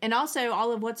night. And also,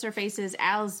 all of What's-Her-Face's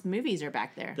Al's movies are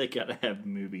back there. They got to have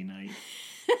movie night.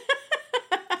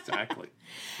 Exactly.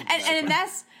 And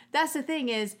that's the thing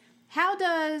is, how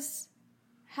does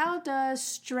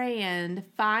Strand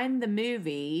find the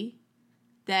movie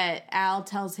that Al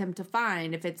tells him to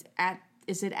find if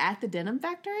is it at the denim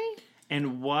factory?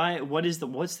 And why? What's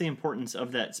the importance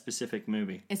of that specific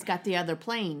movie? It's got the other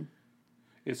plane.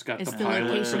 It's got It's the the pilot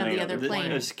location from of the the other other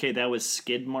plane. Okay, that was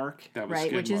Skidmark. That was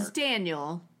Right, which is Skidmark.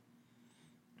 Daniel.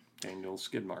 Daniel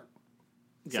Skidmark.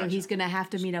 So he's going to have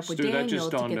to meet up with Stu, that Daniel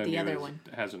just to dawned get on the you, other one.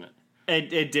 hasn't it?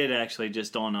 It did actually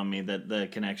just dawn on me that the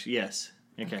connection. Yes.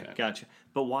 Okay, gotcha.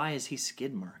 But why is he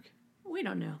Skidmark? We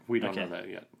don't know. We don't Okay. know that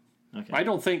yet. Okay. I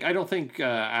don't think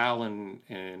Al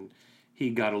and he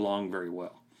got along very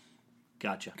well.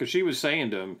 Gotcha. Because she was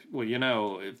saying to him,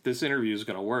 well, if this interview is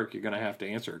going to work, you're going to have to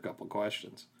answer a couple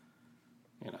questions.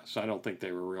 So I don't think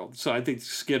they were real. So I think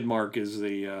Skidmark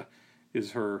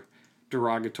is her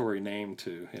derogatory name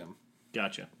to him.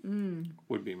 Gotcha.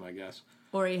 Would be my guess.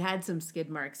 Or he had some skid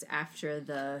marks after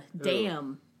the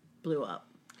dam blew up.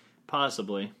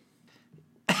 Possibly.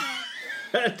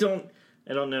 I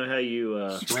don't know how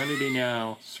you. Serenity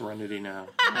now.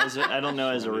 I don't know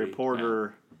as a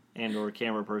reporter and or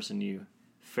camera person you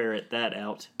ferret that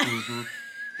out.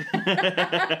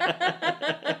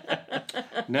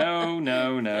 No,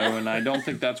 and I don't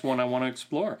think that's one I want to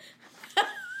explore.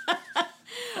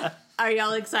 Are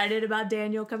y'all excited about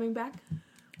Daniel coming back?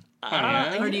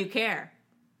 Or do you care?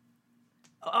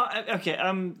 Okay.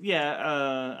 I'm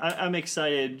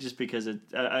excited just because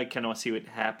I kind of want to see what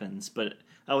happens, but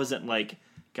I wasn't like,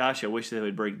 gosh, I wish they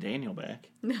would bring Daniel back.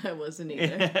 No, I wasn't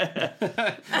either.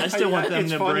 I still want them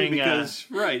it's to funny bring. Because,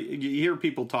 right, you hear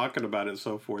people talking about it and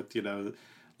so forth,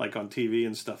 like on TV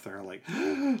and stuff. They're like,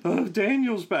 oh,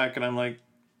 Daniel's back. And I'm like,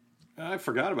 I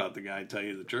forgot about the guy, to tell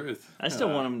you the truth. I still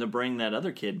want him to bring that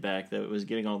other kid back that was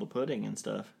getting all the pudding and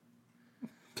stuff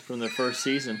from their first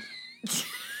season.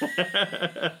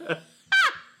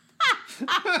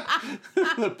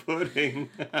 The pudding.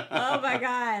 Oh my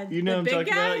god. You know the what I'm big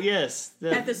talking guy? about? Yes.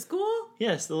 At the school?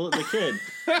 Yes, the kid.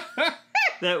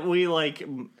 That we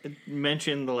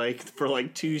mentioned for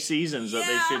 2 seasons that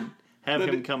they should have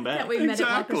him come back. That we met at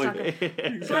Walker Stalker.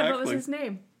 Exactly. God, what was his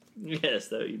name? Yes,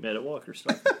 that you met at Walker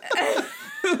Stalker.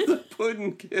 The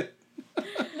pudding kid.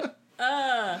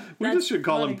 We just should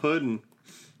call him Puddin'.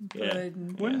 Yeah.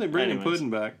 When are they bringing Anyways. Puddin'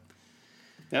 back?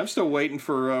 Yeah, I'm still waiting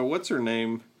for, what's her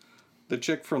name? The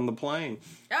chick from the plane.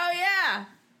 Oh yeah.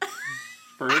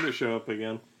 For her to show up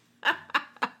again. Oh,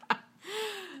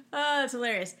 that's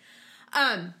hilarious.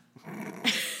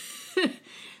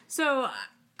 So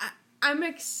I'm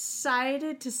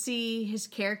excited to see his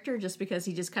character just because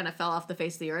he just kind of fell off the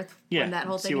face of the earth when that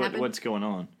whole thing happened. What's going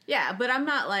on. Yeah, but I'm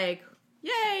not like,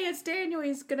 yay, it's Daniel.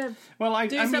 He's gonna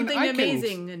do something I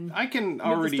amazing. I can the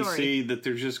already story. see that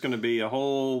there's just going to be a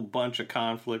whole bunch of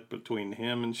conflict between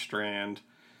him and Strand.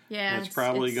 Yeah, It's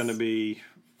probably going to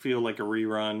feel like a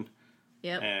rerun.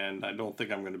 Yep. And I don't think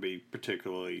I'm going to be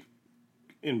particularly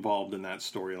involved in that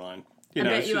storyline. I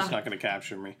bet it's you just are. not going to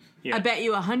capture me. Yeah. I bet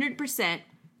you 100%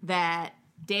 that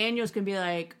Daniel's gonna be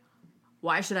like,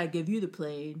 "Why should I give you the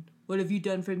plane? What have you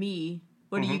done for me?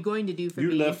 What are you going to do for me?"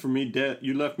 You left for me dead.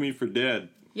 You left me for dead.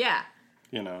 Yeah.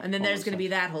 And And then there's going to be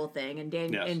that whole thing, and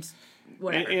Daniel and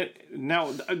whatever.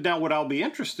 Now, what I'll be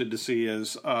interested to see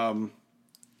is, I'll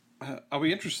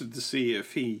be interested to see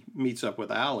if he meets up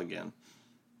with Al again.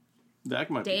 That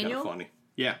might be kind Daniel? of funny.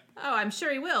 Yeah. Oh, I'm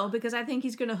sure he will, because I think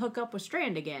he's going to hook up with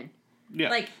Strand again, Yeah.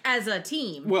 like as a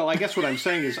team. Well, I guess what I'm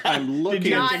saying is I'm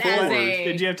looking Not as forward. a-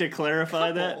 Did you have to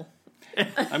clarify that?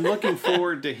 I'm looking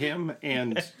forward to him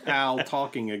and Al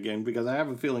talking again because I have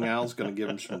a feeling Al's going to give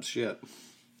him some shit.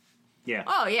 Yeah.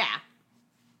 Oh yeah.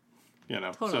 So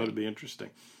Totally. it'll be interesting.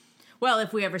 Well,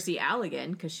 if we ever see Al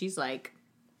again, because she's like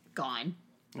gone.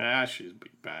 She's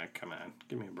back. Come on,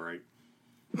 give me a break.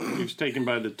 He was taken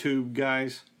by the tube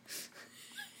guys.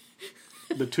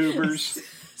 The tubers.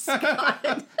 What's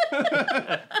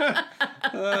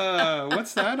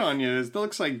that on you? It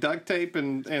looks like duct tape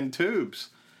and tubes.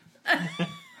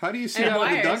 How do you see And that with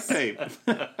the wires. duct tape?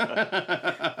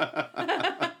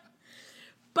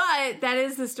 But that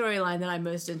is the storyline that I'm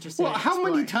most interested Well, in. how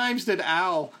many exploring. times did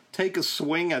Al take a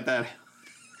swing at that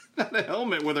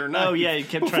helmet with her knife? Oh, yeah, he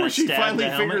kept before trying to she stab finally the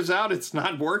helmet. figures out it's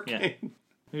not working. Yeah.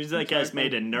 Who's that guy's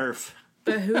made a Nerf?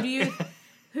 But who do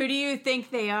you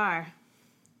think they are?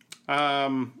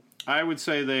 I would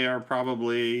say they are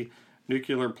probably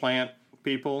nuclear plant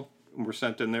people. Were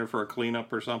sent in there for a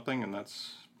cleanup or something,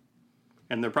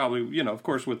 and they're probably, of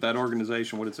course, with that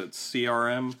organization. What is it?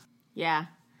 CRM. Yeah.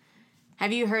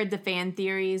 Have you heard the fan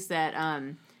theories that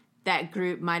that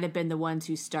group might have been the ones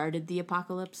who started the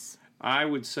apocalypse? I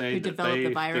would say Who that developed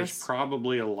the virus? there's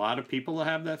probably a lot of people that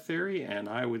have that theory, and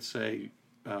I would say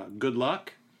good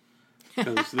luck,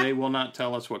 because they will not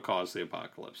tell us what caused the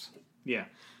apocalypse.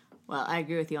 Well, I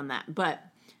agree with you on that.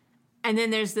 And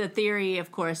then there's the theory,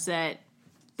 of course, that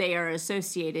they are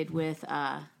associated with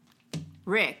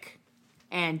Rick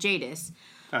and Jadis.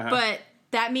 But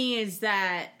that means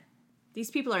that these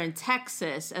people are in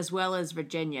Texas as well as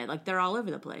Virginia. Like, they're all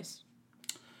over the place.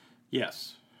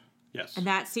 Yes. And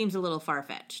that seems a little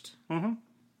far-fetched. Mm-hmm.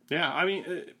 Yeah, I mean,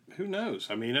 who knows?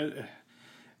 I mean,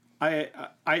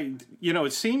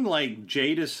 it seemed like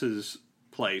Jadis's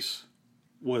place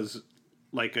was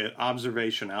like an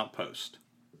observation outpost.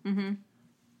 Mm-hmm.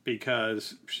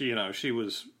 Because she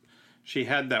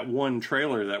had that one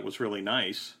trailer that was really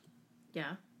nice.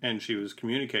 Yeah. And she was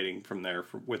communicating from there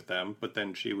with them, but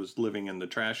then she was living in the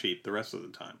trash heap the rest of the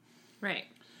time. Right.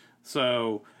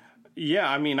 So, yeah,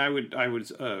 I mean, I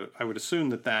would assume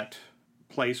that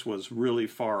place was really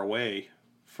far away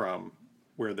from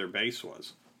where their base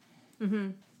was.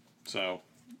 Mm-hmm. So,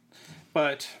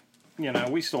 but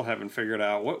we still haven't figured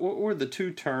out what were the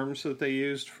two terms that they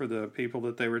used for the people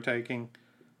that they were taking.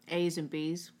 A's and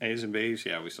B's. A's and B's.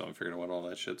 Yeah, we still haven't figured out what all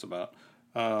that shit's about.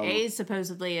 A's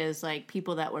supposedly is like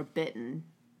people that were bitten,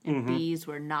 and B's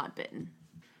were not bitten.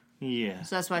 Yeah.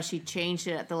 So that's why she changed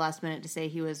it at the last minute to say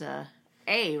he was a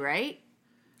A, right?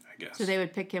 I guess. So they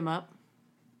would pick him up.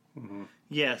 Mm-hmm.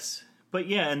 Yes, but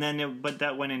yeah, and then but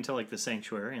that went into like the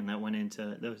sanctuary, and that went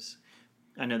into those.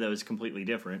 I know that was completely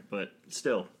different, but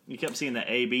still, you kept seeing the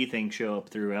A-B thing show up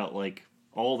throughout like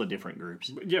all the different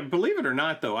groups. Yeah, believe it or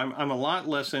not, though, I'm a lot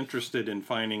less interested in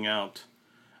finding out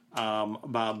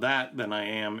about that than I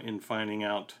am in finding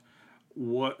out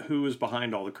who is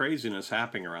behind all the craziness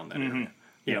happening around that area.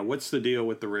 You know, what's the deal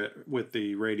with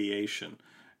the radiation?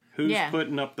 Who's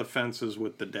putting up the fences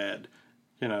with the dead?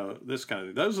 You know, this kind of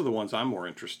thing. Those are the ones I'm more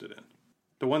interested in.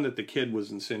 The one that the kid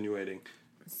was insinuating.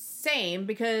 Same,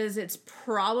 because it's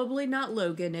probably not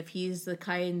Logan if he's the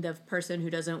kind of person who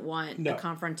doesn't want the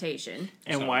confrontation.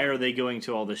 And why are they going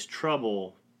to all this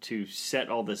trouble to set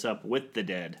all this up with the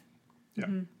dead? Yeah.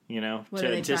 You know,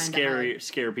 to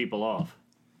scare people off.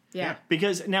 Yeah.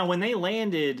 Because now when they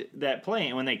landed that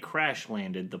plane, when they crash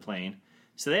landed the plane,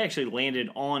 so they actually landed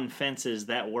on fences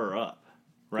that were up,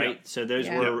 right? Yeah. So those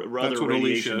were rather That's what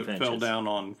radiation Alicia fences. fell down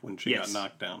on when she got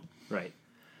knocked down. Right.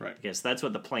 Right. Yes, that's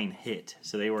what the plane hit.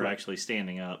 So they were actually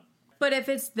standing up. But if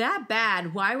it's that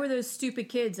bad, why were those stupid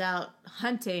kids out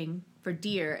hunting for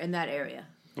deer in that area?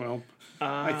 Well,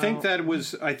 I think that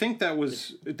was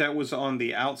on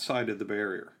the outside of the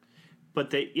barrier.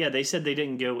 But they said they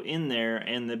didn't go in there,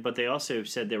 but they also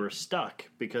said they were stuck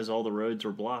because all the roads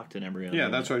were blocked and every other. Yeah,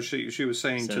 that's what she was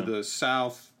saying. To the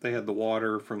south, they had the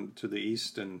water. To the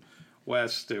east and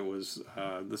west, it was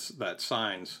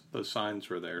those signs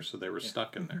were there, so they were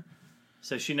stuck in there.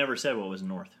 So she never said what was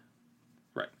north.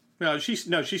 Right. No, she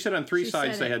said on three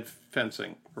sides they had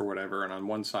fencing or whatever, and on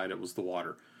one side it was the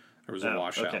water. There was a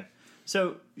washout. Okay.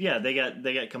 So yeah, they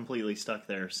got completely stuck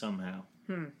there somehow.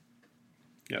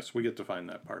 Yes, we get to find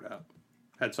that part out.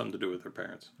 Had something to do with her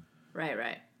parents.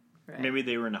 Right. Maybe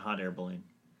they were in a hot air balloon.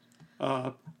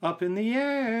 Up in the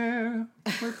air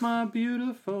with my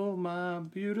beautiful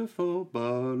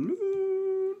balloon.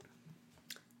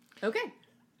 Okay.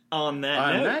 On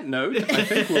that note, I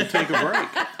think we'll take a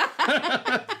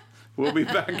break. We'll be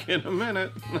back in a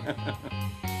minute.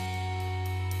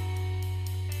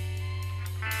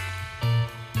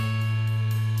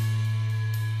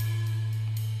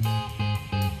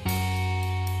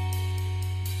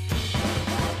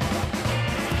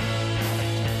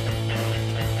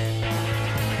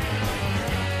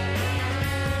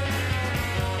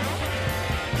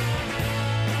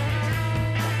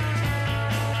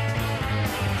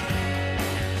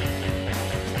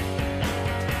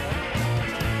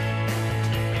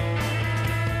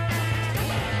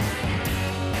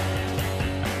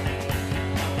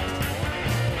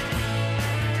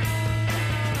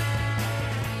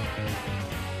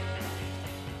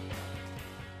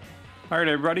 All right,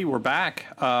 everybody, we're back.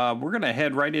 We're going to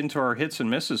head right into our hits and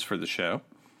misses for the show.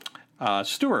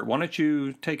 Stuart, why don't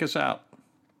you take us out?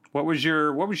 What was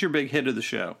your big hit of the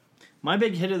show? My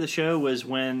big hit of the show was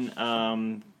when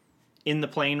in the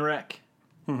plane wreck.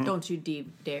 Mm-hmm. Don't you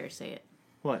dare say it.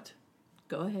 What?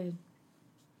 Go ahead.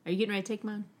 Are you getting ready to take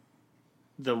mine?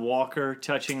 The walker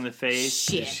touching the face.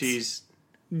 Shit.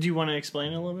 Do you want to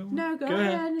explain it a little bit more? No, go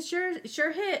ahead. It's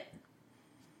your hit.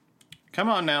 Come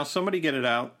on now, somebody get it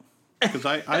out. Because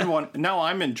I want. Now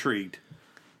I'm intrigued.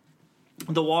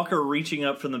 The walker reaching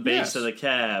up from the base of the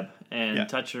cab and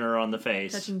touching her on the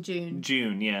face. Touching June.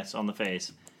 June, yes, on the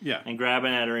face. Yeah. And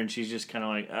grabbing at her, and she's just kind of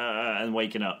like, and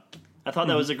waking up. I thought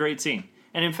that was a great scene.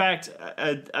 And in fact,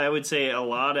 I would say a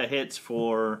lot of hits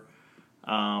for,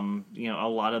 a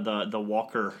lot of the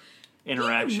walker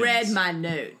interactions. You read my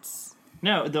notes.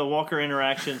 No, the walker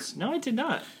interactions. No, I did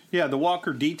not. Yeah, the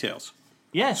walker details.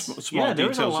 Yes. Small there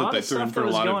was a details that lot they of threw in stuff for that a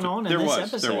was lot of going on in this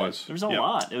episode. There was. There was a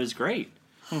lot. It was great.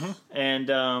 And,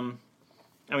 I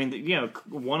mean,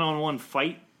 one-on-one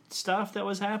fight stuff that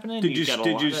was happening. Did you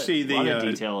see the lot of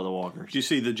detail of the walkers? Did you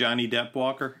see the Johnny Depp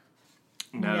walker?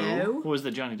 No. What was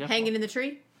the Johnny Depp Hanging walker? in the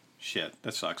tree? Shit,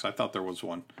 that sucks. I thought there was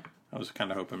one. I was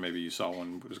kind of hoping maybe you saw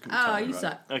one. Was going to Oh, tell me you about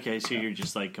suck. Okay, so you're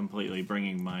just like completely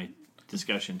bringing my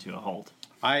discussion to a halt. it.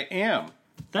 I am.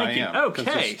 Thank you. I am, 'cause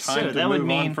Okay, it's time so to that would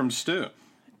move on mean from Stu.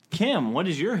 Kim, what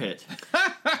is your hit?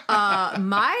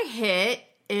 My hit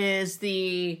is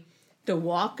the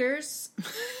walkers.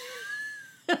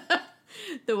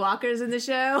 The walkers in the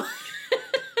show.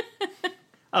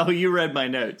 Oh, you read my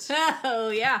notes. Oh,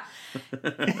 yeah.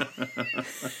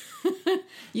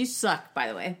 You suck, by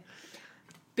the way.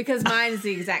 Because mine is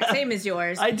the exact same as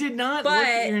yours. I did not look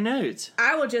at your notes.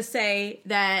 I will just say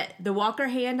that the walker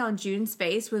hand on June's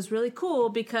face was really cool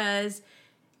because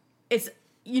it's,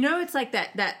 it's like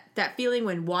that feeling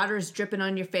when water is dripping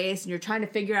on your face and you're trying to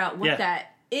figure out what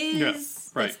that is.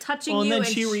 Yeah, right. That's touching Well, and you. then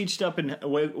she reached up and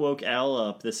woke Al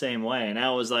up the same way, and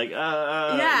Al was like,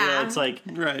 it's like,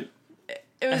 Right.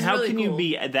 It was how really can cool. you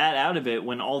be that out of it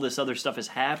when all this other stuff is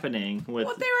happening? With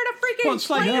Well, they were in a freaking Well, it's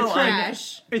like- plane no,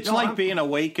 crash. It's like being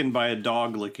awakened by a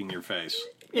dog licking your face.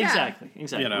 Exactly.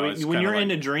 It's When kinda you're like- in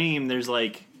a dream, there's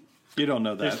like, You don't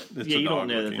know that. It's a you dog don't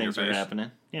know that licking your things are face.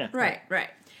 happening. Yeah, Right.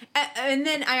 And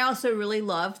then I also really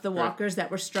loved the walkers that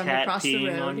were strung cat across the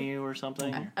peeing road. on you or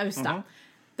something. Oh, stop.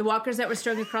 The walkers that were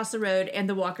strung across the road and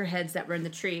the walker heads that were in the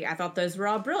tree. I thought those were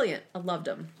all brilliant. I loved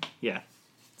them. Yeah.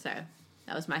 So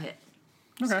that was my hit.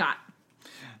 Okay. Scott.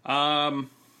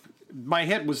 My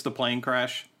hit was the plane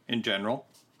crash in general.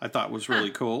 I thought was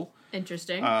really cool.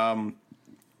 Interesting.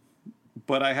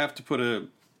 But I have to put a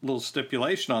little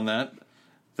stipulation on that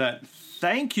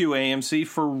thank you, AMC,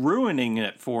 for ruining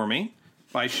it for me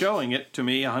by showing it to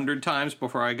me 100 times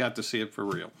before I got to see it for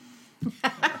real.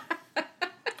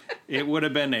 It would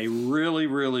have been a really,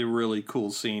 really, really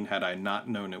cool scene had I not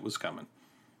known it was coming.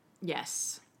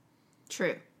 Yes.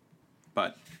 True.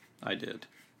 But I did.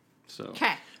 So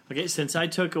Okay. Okay, since I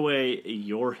took away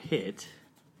your hit,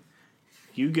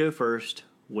 you go first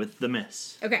with the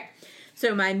miss. Okay.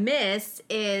 So my miss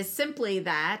is simply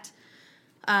that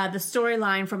the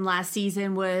storyline from last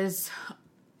season was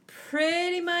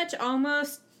pretty much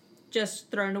almost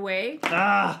just thrown away.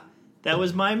 That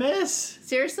was my miss.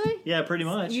 Seriously? Yeah, pretty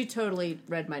much. You totally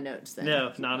read my notes then.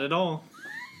 No, not at all.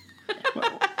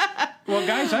 Well,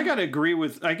 guys, I got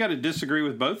to disagree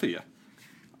with both of you.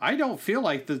 I don't feel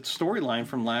like the storyline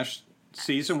from last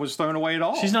season was thrown away at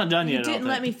all. She's not done You yet. I don't didn't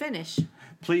let think. me finish.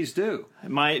 Please do.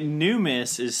 My new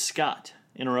miss is Scott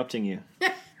interrupting you.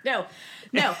 No.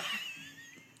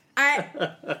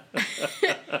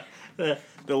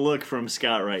 The look from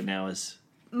Scott right now is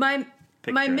My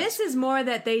picturesque. miss is more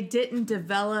that they didn't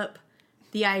develop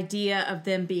the idea of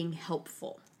them being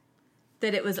helpful.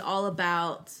 That it was all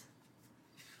about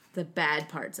the bad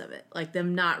parts of it. Like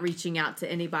them not reaching out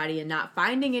to anybody and not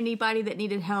finding anybody that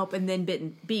needed help and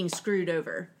then being screwed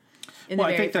over in the I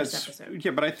very think first that's episode.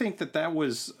 yeah, but I think that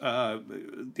was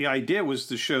the idea was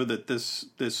to show that this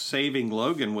saving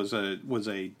Logan was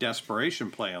a desperation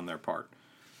play on their part.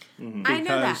 I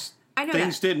know that. I know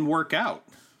things that. didn't work out.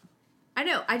 I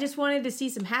know. I just wanted to see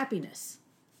some happiness.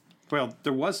 Well,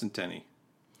 there wasn't any.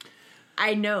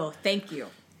 I know. Thank you.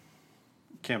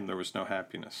 Kim, there was no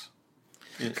happiness.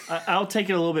 I'll take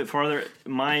it a little bit farther.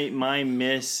 My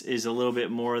miss is a little bit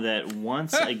more that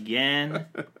once again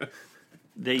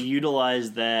they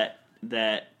utilize that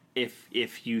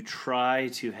if you try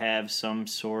to have some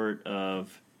sort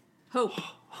of Hope.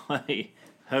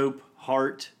 hope,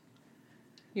 heart,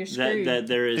 You're screwed. that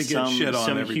there They is get shit on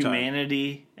some every time.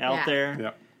 humanity out Yeah. there,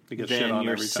 Yeah, they get shit then on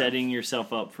you're every time. setting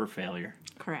yourself up for failure.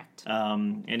 Correct.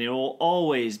 And it will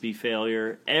always be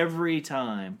failure every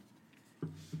time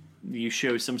you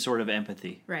show some sort of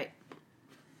empathy. Right.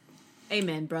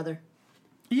 Amen, brother.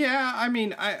 Yeah, I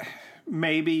mean,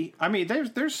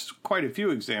 there's quite a few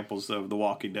examples of The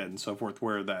Walking Dead and so forth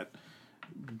where that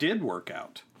did work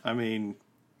out. I mean,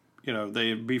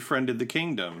 they befriended the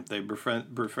Kingdom, they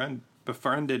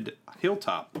befriended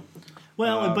Hilltop.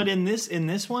 Well, but in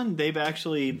this one, they've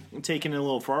actually taken it a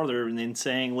little farther and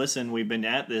saying, "Listen, we've been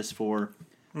at this for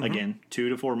again 2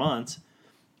 to 4 months,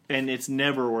 and it's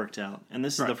never worked out. And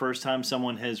this is the first time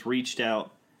someone has reached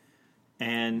out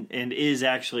and is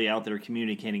actually out there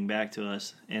communicating back to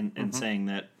us and saying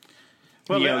that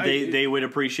they would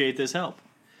appreciate this help.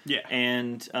 Yeah,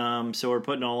 And so we're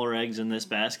putting all our eggs in this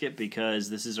basket because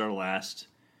this is our last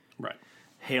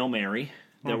Hail Mary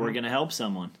that we're going to help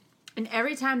someone. And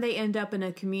every time they end up in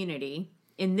a community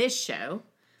in this show,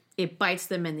 it bites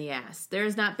them in the ass. There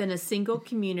has not been a single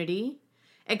community,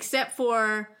 except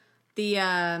for the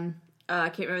I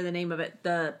can't remember the name of it.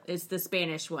 It's the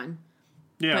Spanish one.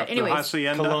 Yeah, but anyways, the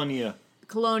Hacienda.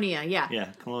 Colonia. Yeah.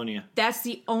 Yeah, Colonia. That's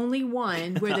the only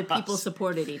one where the people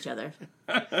supported each other.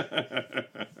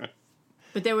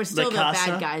 But there were still the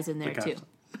bad guys in there, too.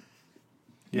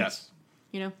 Yes.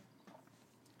 You know?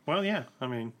 Well, yeah. I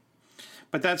mean,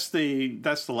 but that's the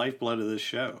lifeblood of this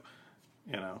show.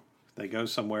 You know, they go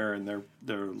somewhere and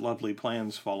their lovely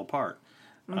plans fall apart.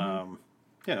 Mm-hmm.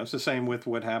 It's the same with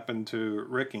what happened to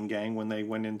Rick and gang when they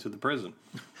went into the prison.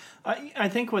 I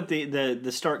think what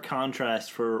the stark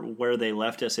contrast for where they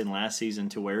left us in last season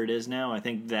to where it is now, I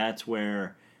think that's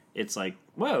where it's like,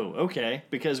 whoa, okay.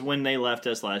 Because when they left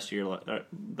us last year,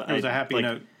 it was a happy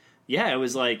note. Yeah, it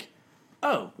was like,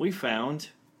 oh, we found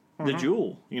the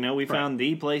jewel. We found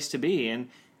the place to be. And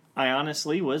I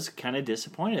honestly was kind of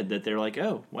disappointed that they're like,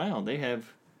 oh, wow, they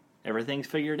have everything's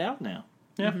figured out now.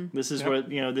 Yeah, this is where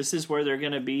this is where they're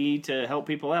going to be to help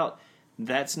people out.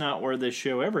 That's not where this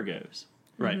show ever goes.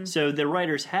 Right. Mm-hmm. So the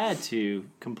writers had to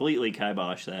completely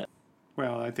kibosh that.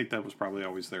 Well, I think that was probably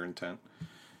always their intent.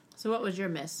 So what was your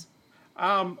miss?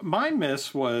 My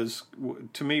miss was,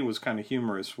 to me, was kind of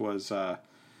humorous. Was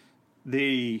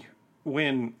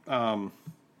when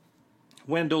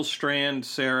Wendell, Strand,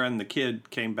 Sarah, and the kid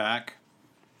came back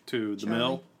to the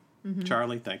mill. Mm-hmm.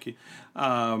 Charlie, thank you.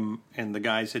 And the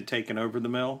guys had taken over the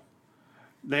mill.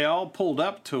 They all pulled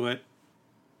up to it,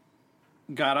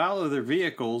 got out of their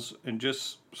vehicles, and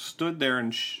just stood there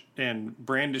and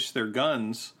brandished their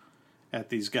guns at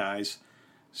these guys,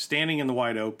 standing in the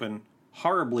wide open,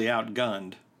 horribly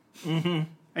outgunned. Mm-hmm.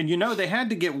 And they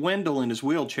had to get Wendell in his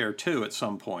wheelchair too at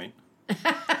some point.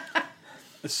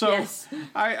 So yes.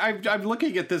 I'm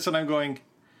looking at this and I'm going,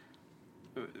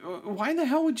 why the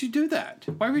hell would you do that?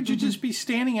 Why would you just be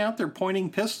standing out there pointing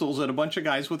pistols at a bunch of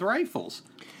guys with rifles?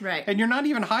 Right. And you're not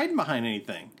even hiding behind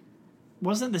anything.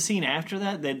 Wasn't the scene after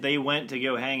that they went to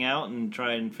go hang out and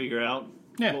try and figure out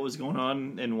what was going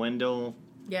on? And Wendell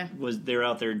they're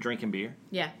out there drinking beer.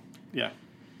 Yeah. Yeah.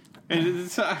 And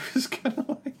I was kind of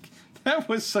like, that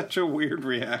was such a weird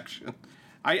reaction.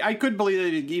 I couldn't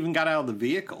believe they even got out of the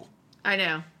vehicle. I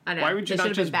know. Why would you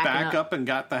not just back up and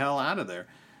got the hell out of there?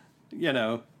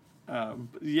 So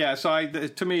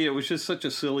to me, it was just such a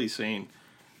silly scene.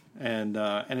 And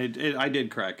I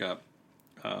did crack up.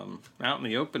 Out in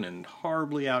the open and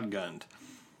horribly outgunned.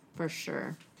 For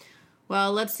sure.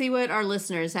 Well, let's see what our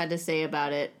listeners had to say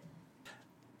about it.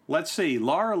 Let's see.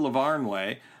 Laura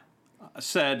Lavarnway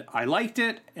said, I liked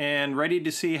it and ready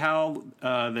to see how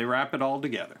they wrap it all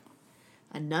together.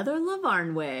 Another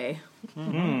Lavarnway.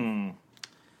 Mm-hmm.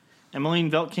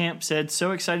 Emmeline Veltkamp said,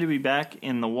 so excited to be back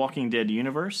in the Walking Dead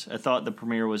universe. I thought the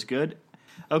premiere was good.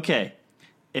 Okay,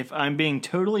 if I'm being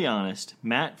totally honest,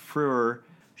 Matt Frewer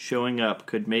showing up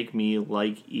could make me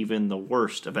like even the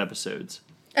worst of episodes.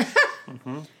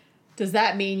 Mm-hmm. Does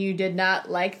that mean you did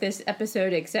not like this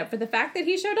episode except for the fact that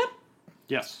he showed up?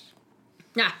 Yes.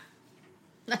 Nah.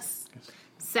 That's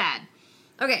sad.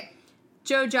 Okay.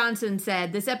 Joe Johnson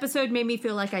said, this episode made me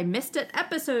feel like I missed an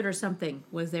episode or something.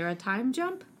 Was there a time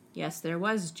jump? Yes, there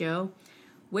was, Joe.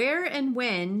 Where and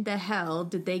when the hell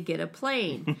did they get a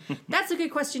plane? That's a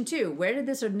good question, too. Where did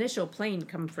this initial plane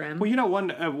come from? Well,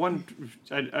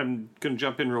 I'm going to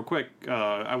jump in real quick.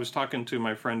 I was talking to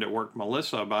my friend at work,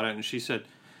 Melissa, about it, and she said,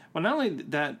 well, not only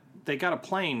that they got a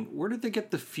plane, where did they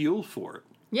get the fuel for it?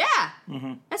 Yeah,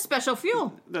 That's special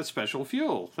fuel. That's special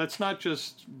fuel. That's not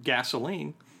just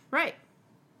gasoline. Right.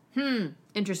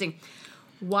 Interesting.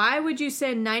 Why would you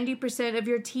send 90% of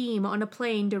your team on a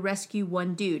plane to rescue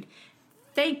one dude?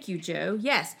 Thank you, Joe.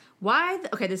 Yes.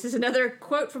 Okay, this is another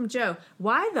quote from Joe.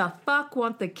 Why the fuck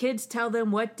won't the kids tell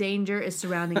them what danger is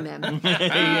surrounding them?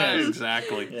 Yes,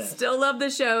 exactly. Yeah. Still love the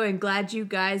show and glad you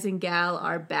guys and gal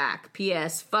are back.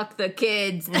 P.S. Fuck the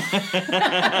kids. See,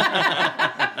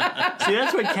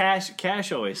 that's what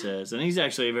Cash always says. And he's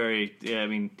actually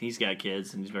he's got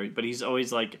kids and but he's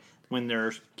always like, when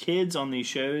there's kids on these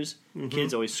shows,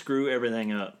 kids always screw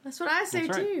everything up. That's what I say,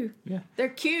 too. Yeah. They're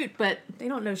cute, but they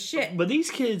don't know shit. But these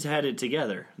kids had it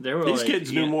together. These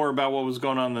kids knew more about what was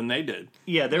going on than they did.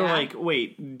 Yeah, they were like,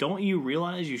 wait, don't you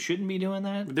realize you shouldn't be doing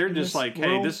that? They're just like,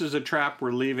 hey, this is a trap.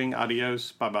 We're leaving.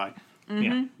 Adios. Bye-bye. Mm-hmm.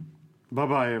 Yeah.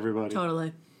 Bye-bye, everybody.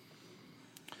 Totally.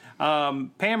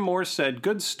 Pam Moore said,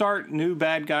 good start, new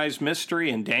bad guys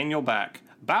mystery, and Daniel back.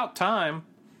 About time.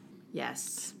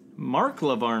 Yes. Mark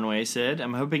Lavarnway said,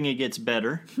 I'm hoping it gets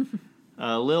better.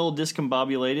 A little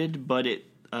discombobulated,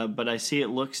 but I see it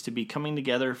looks to be coming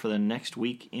together for the next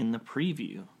week in the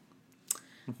preview.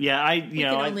 Yeah, I can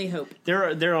only hope. There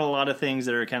are a lot of things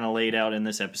that are kind of laid out in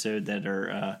this episode that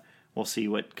are we'll see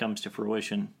what comes to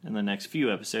fruition in the next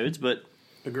few episodes, but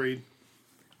Agreed.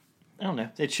 I don't know.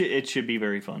 It should be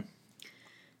very fun.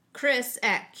 Chris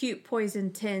at Cute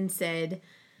Poison 10 said,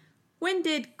 "When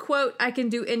did, quote, I can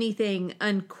do anything,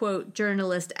 unquote,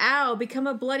 journalist Al become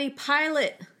a bloody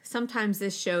pilot? Sometimes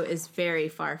this show is very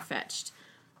far-fetched.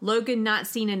 Logan not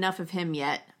seen enough of him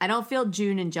yet. I don't feel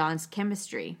June and John's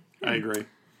chemistry. I agree.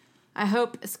 I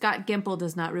hope Scott Gimple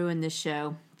does not ruin this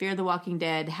show. Fear the Walking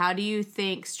Dead. How do you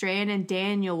think Strand and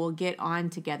Daniel will get on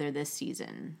together this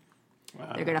season?"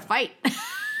 They're going to fight.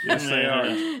 Yes, they are.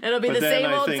 It'll be But the then same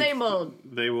I old, think same old.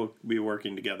 They will be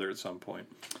working together at some point.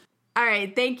 All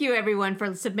right. Thank you, everyone,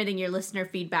 for submitting your listener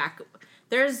feedback.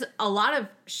 There's a lot of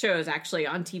shows, actually,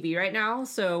 on TV right now,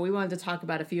 so we wanted to talk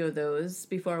about a few of those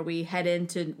before we head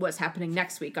into what's happening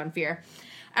next week on Fear.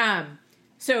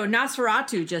 So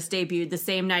Nosferatu just debuted the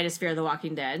same night as Fear the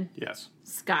Walking Dead. Yes.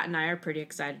 Scott and I are pretty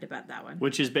excited about that one.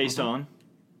 Which is based on?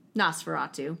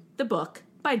 Nosferatu, the book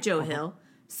by Joe Hill,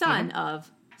 son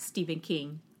of Stephen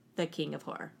King, the king of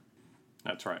horror.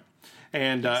 That's right.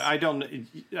 And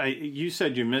you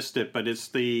said you missed it, but it's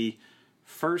the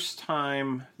first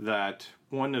time that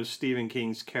one of Stephen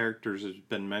King's characters has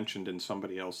been mentioned in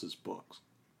somebody else's books.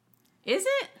 Is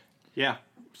it? Yeah.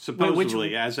 Supposedly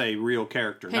Wait, as a real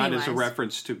character, Pennywise. not as a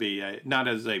reference to not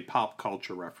as a pop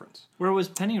culture reference. Where was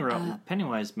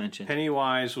Pennywise mentioned?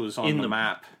 Pennywise was on In the the-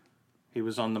 map. He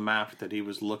was on the map that he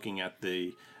was looking at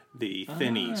the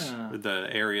thinnies, the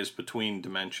areas between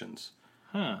dimensions.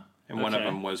 Huh. And one of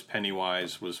them was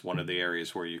Pennywise was one of the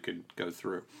areas where you could go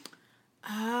through.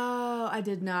 Oh, I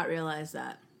did not realize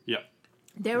that. Yep.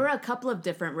 There were a couple of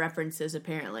different references,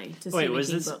 apparently, to Stephen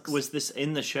King books. Was this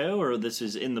in the show or this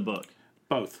is in the book?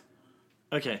 Both.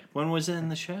 Okay. When was it in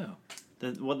the show?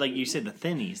 What, like you said, the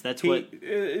thinnies. That's Where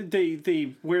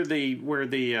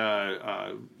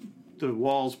the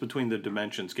walls between the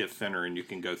dimensions get thinner and you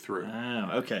can go through. Oh,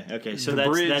 okay. So the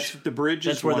bridge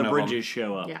that's is where one the of them. bridges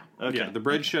show up. Yeah. Okay. Yeah, the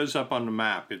bridge shows up on the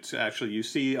map. It's actually, you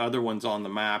see other ones on the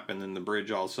map, and then the bridge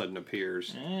all of a sudden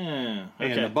appears. Okay.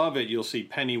 And above it, you'll see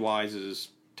Pennywise's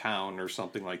town or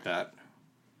something like that.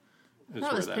 I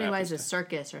thought it was Pennywise's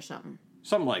circus or something.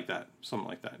 Something like that.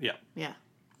 Yeah. Yeah.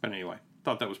 But anyway,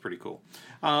 thought that was pretty cool.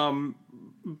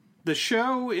 The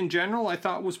show in general, I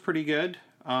thought was pretty good.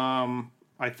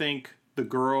 I think the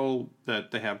girl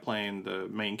that they have playing the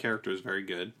main character is very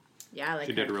good. Yeah, I like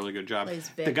She her. did a really good job. Plays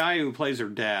Vic. The guy who plays her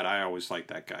dad, I always like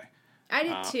that guy. I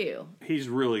did too. He's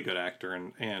a really good actor,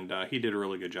 and he did a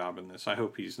really good job in this. I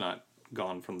hope he's not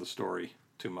gone from the story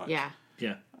too much. Yeah.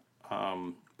 Yeah.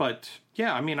 But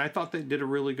yeah, I mean, I thought they did a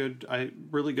really good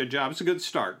job. It's a good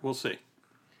start. We'll see.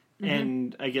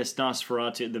 And I guess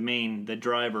Nosferatu, the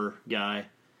driver guy,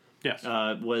 Yes.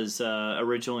 was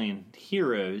originally in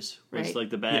Heroes. Was Right. like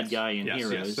the bad guy in yes,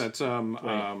 Heroes. Yes, that's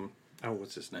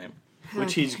what's his name?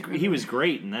 Which he was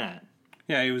great in that.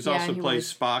 Yeah, he was Yeah, also he plays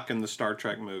was. Spock in the Star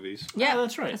Trek movies. Yeah, Oh,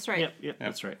 that's right. That's right. Yep,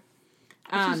 that's right.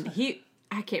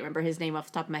 I can't remember his name off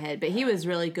the top of my head, but he was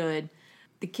really good.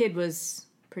 The kid was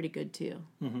pretty good too.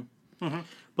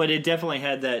 But it definitely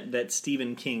had that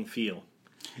Stephen King feel.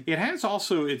 It has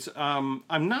also. It's. I'm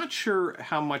not sure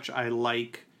how much I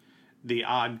like the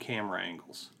odd camera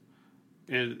angles.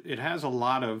 It has a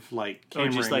lot of like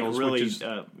camera just like angles, really, which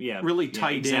is really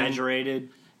tight in. exaggerated.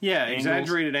 Yeah, angles.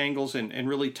 exaggerated angles and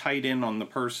really tight in on the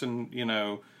person. You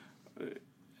know,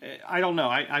 I don't know.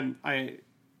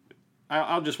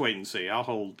 I'll just wait and see. I'll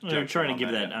hold. They're trying to judgment give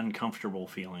on that uncomfortable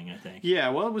feeling, I think. Yeah,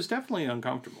 well, it was definitely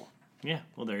uncomfortable. Yeah.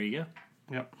 Well, there you go.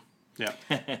 Yep. Yeah.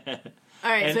 All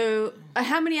right, And- so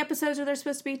how many episodes are there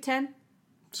supposed to be? 10?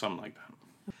 Something like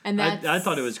that. And that's... I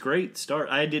thought it was great start.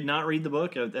 I did not read the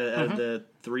book. Of the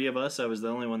three of us, I was the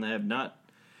only one that have not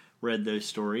read those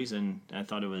stories, and I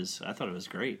thought it was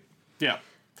great. Yeah.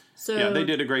 So, Yeah, they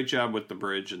did a great job with the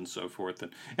bridge and so forth,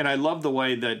 and I love the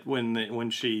way that when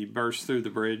she bursts through the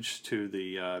bridge to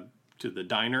the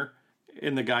diner,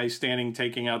 and the guy standing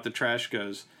taking out the trash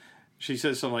goes, she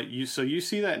says something like, "You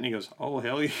see that?" And he goes, "Oh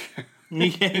hell yeah." Yeah,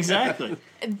 exactly.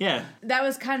 Yeah. that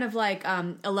was kind of like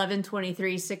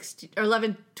 11/23/60 or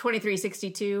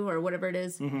 11/23/62 or whatever it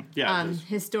is. Yeah, it is.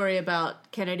 His story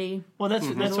about Kennedy. Well, that's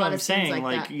a what lot I'm of scenes saying.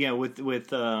 like Like, that. yeah,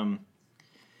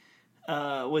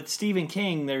 with Stephen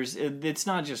King, it's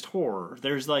not just horror.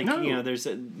 There's like No. there's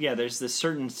this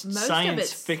certain of science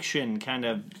it's- fiction kind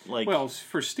of like. Well,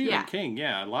 for Stephen Yeah. King,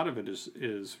 yeah, a lot of it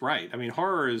is right. I mean,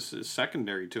 horror is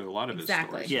secondary to a lot of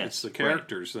Exactly. his stories. Yes, It's the right.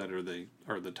 characters that are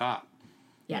the top.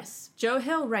 Yes. Joe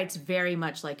Hill writes very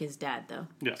much like his dad, though.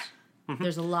 Yes.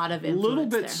 There's a lot of A influence little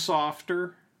bit there.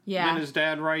 softer Yeah. than his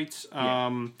dad writes.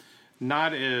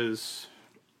 Not as...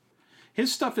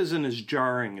 His stuff isn't as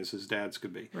jarring as his dad's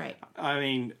could be. Right. I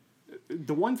mean,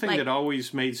 the one thing Like- that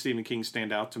always made Stephen King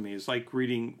stand out to me is like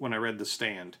reading when I read The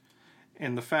Stand.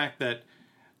 And the fact that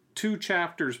 2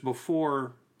 chapters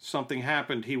before something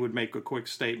happened, he would make a quick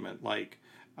statement. Like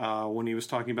when he was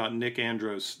talking about Nick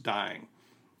Andros dying.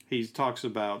 He talks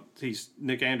about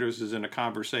Nick Andros is in a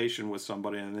conversation with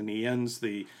somebody, and then he ends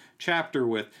the chapter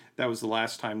with, that was the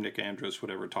last time Nick Andros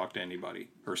would ever talk to anybody,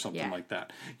 or something like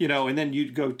that. You know, and then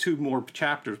you'd go 2 more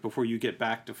chapters before you get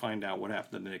back to find out what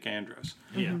happened to Nick Andros.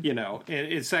 Yeah. You know,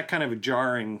 it's that kind of a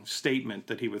jarring statement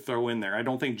that he would throw in there. I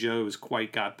don't think Joe has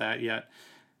quite got that yet.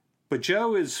 But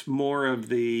Joe is more of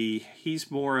the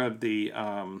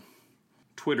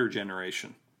Twitter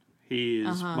generation. He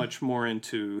is much more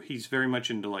he's very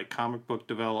much into like comic book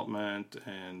development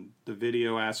and the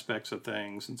video aspects of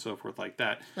things and so forth like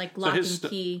that. Like Lock and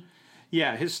Key.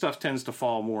 Yeah, his stuff tends to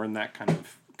fall more in that kind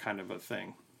of a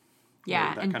thing.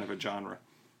 Yeah. That kind of a genre.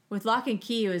 With Lock and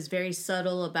Key, it was very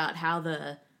subtle about how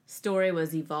the story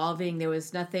was evolving. There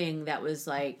was nothing that was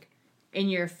like in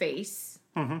your face.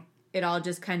 Mm-hmm. It all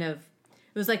just kind of,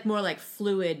 it was like more like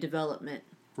fluid development.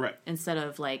 Right. Instead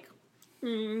of like,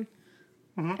 And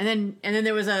then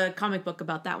there was a comic book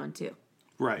about that one too.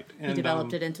 Right. He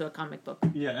developed it into a comic book.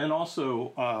 Yeah, and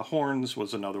also Horns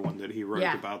was another one that he wrote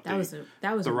about. That was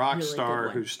the rock really star good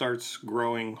one. Who starts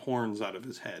growing horns out of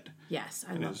his head. Yes,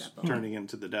 I and love is that book. turning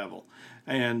into the devil.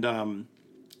 And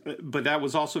but that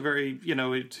was also very, you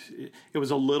know, it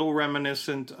was a little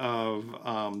reminiscent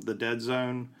of the Dead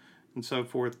Zone and so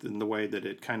forth in the way that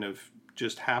it kind of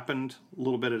just happened a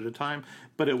little bit at a time.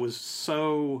 But it was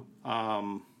so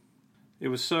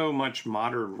much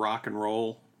modern rock and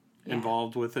roll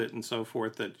involved with it and so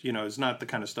forth that, you know, it's not the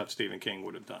kind of stuff Stephen King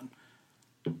would have done.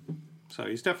 So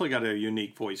he's definitely got a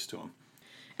unique voice to him.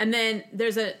 And then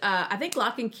there's I think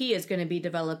Lock and Key is going to be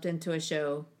developed into a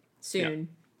show soon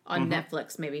on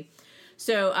Netflix, maybe.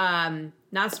 So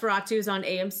Nosferatu is on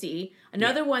AMC.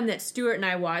 Another one that Stuart and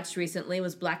I watched recently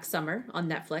was Black Summer on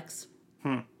Netflix.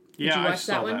 Yeah, you watch I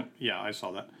saw that one? that. Yeah, I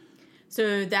saw that.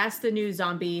 So that's the new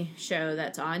zombie show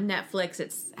that's on Netflix.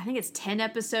 I think it's 10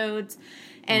 episodes.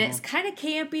 And it's kind of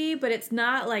campy, but it's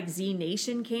not like Z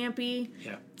Nation campy.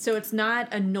 Yeah. So it's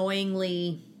not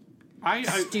annoyingly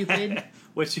stupid.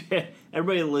 Which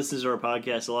everybody that listens to our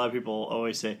podcast, a lot of people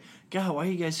always say, God, why are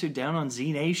you guys so down on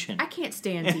Z Nation? I can't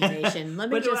stand Z Nation. Let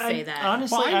me just say that.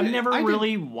 Honestly, Well, I've never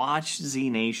really watched Z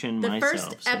Nation The myself.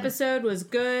 first episode was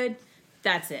good.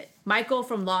 That's it. Michael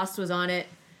from Lost was on it.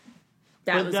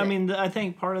 That was I it. mean, I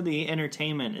think part of the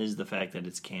entertainment is the fact that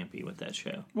it's campy with that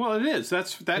show. Well, it is. That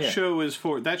show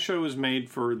is made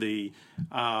for the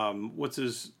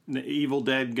the Evil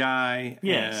Dead guy.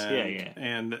 Yes,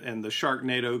 and the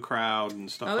Sharknado crowd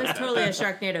and stuff. Oh, like it's that. totally a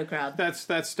Sharknado crowd. That's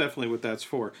definitely what that's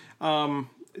for.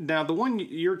 Now the one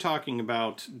you're talking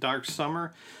about, Dark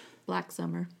Summer Black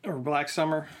Summer. or Black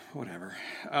Summer, whatever.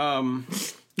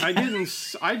 I didn't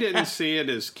see it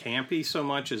as campy so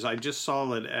much as I just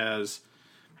saw it as.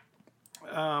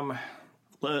 Low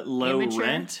Amateur?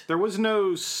 rent? It was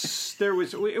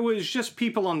just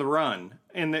people on the run,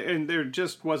 and there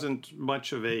just wasn't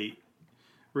much of a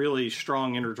really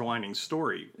strong intertwining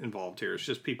story involved here. It's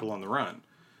just people on the run,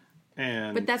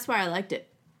 and But that's why I liked it.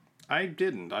 I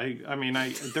didn't. I mean,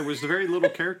 there was very little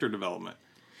character development.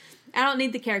 I don't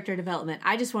need the character development.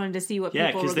 I just wanted to see what Yeah,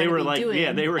 people because were they going were to be like,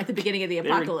 doing they were at the beginning of the they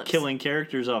were apocalypse. killing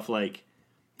characters off like.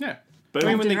 Yeah. But I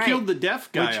mean, when they Right. killed the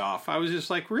deaf guy off, I was just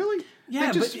like, really? Yeah,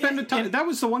 they just but- spend a time. and- That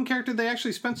was the one character they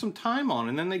actually spent some time on,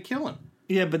 and then they kill him.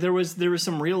 Yeah, but there was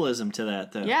some realism to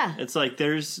that, though. Yeah. It's like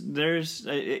there's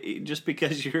just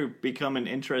because you become an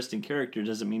interesting character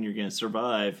doesn't mean you're going to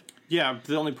survive. Yeah,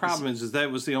 the only problem is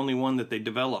that was the only one that they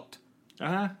developed.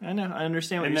 I know. I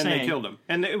understand what And you're then saying. they killed him.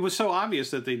 And it was so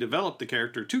obvious that they developed the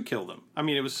character to kill them. I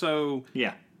mean, it was so...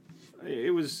 Yeah.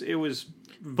 It was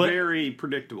very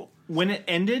predictable. When it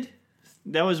ended,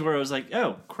 that was where I was like,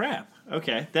 oh, crap.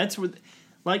 Okay. That's what...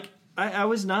 Like, I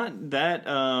was not that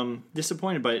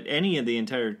disappointed by any of the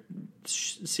entire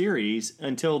series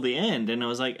until the end. And I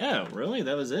was like, oh, really?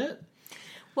 That was it?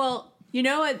 Well, you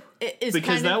know what is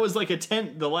Because kind that of, was like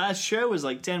the last show was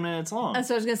like 10 minutes long. that's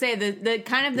what I was going to say. The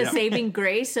kind of the saving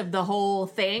grace of the whole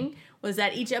thing was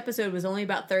that each episode was only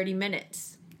about 30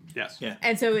 minutes. Yes. Yeah.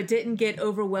 And so it didn't get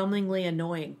overwhelmingly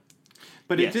annoying.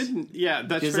 But Yes. it didn't... Yeah,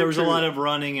 that's Because very there was true. a lot of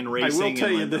running and I racing. will tell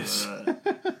and you like, this.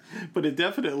 But it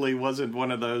definitely wasn't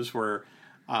one of those where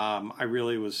I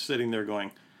really was sitting there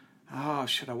going, oh,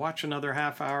 should I watch another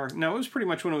half hour? No, it was pretty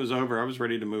much when it was over, I was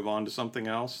ready to move on to something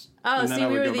else. Oh, And then see, I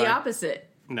we would were go the back. opposite.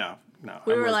 No. We I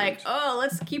were wasn't. like, oh,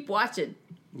 let's keep watching.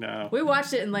 No. We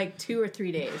watched it in like 2 or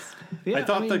 3 days. Yeah, I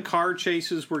thought the car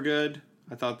chases were good.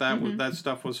 I thought that that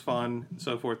stuff was fun and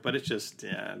so forth. But it's just,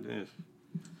 no,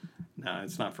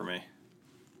 it's not for me.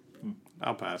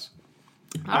 I'll pass.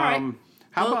 All right.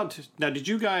 How about now? Did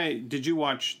you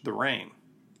watch The Rain?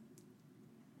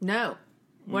 No.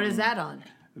 What is that on?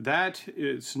 That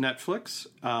is Netflix.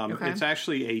 Okay. It's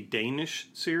actually a Danish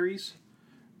series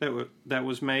that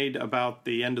was made about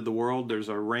the end of the world. There's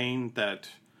a rain that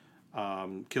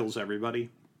kills everybody,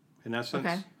 in essence.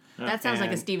 Okay. That sounds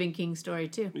like a Stephen King story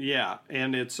too. Yeah,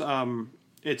 and it's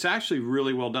actually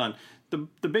really well done.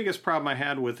 The biggest problem I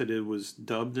had with it was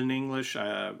dubbed in English,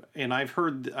 and I've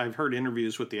heard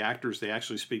interviews with the actors. They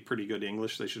actually speak pretty good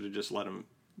English. They should have just let them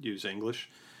use English.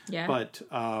 Yeah. But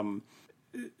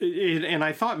and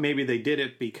I thought maybe they did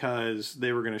it because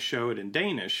they were going to show it in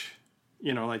Danish,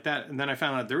 like that. And then I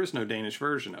found out there is no Danish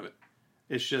version of it.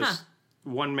 It's just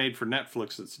one made for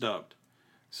Netflix that's dubbed.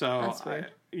 So That's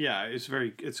weird.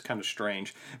 it's kind of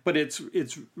strange, but it's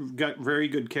got very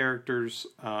good characters,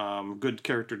 good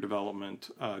character development,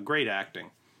 great acting.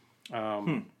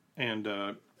 And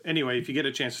anyway, if you get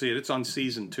a chance to see it, it's on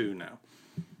season 2 now.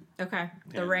 Okay.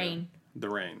 The Rain. The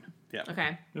Rain. Yeah.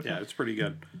 Okay. Yeah, it's pretty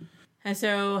good. And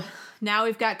so now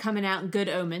we've got coming out Good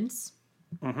Omens.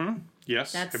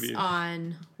 Yes. That's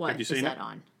on what? have you Is seen that it?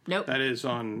 on? Nope. That is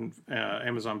on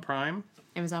Amazon Prime.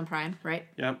 Amazon Prime, right?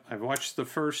 Yep, I've watched the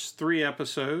first 3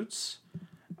 episodes.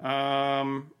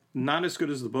 Not as good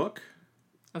as the book,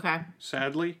 Okay.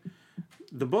 sadly.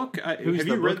 The book, have Who's you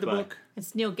the read book the by? book?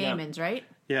 It's Neil Gaiman's, right?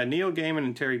 Yeah, Neil Gaiman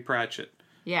and Terry Pratchett.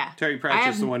 Yeah. Terry I Pratchett's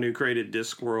have, the one who created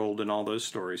Discworld and all those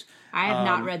stories. I have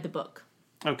not read the book.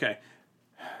 Okay.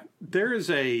 There is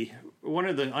one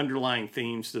of the underlying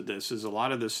themes to this is a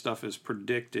lot of this stuff is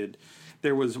predicted.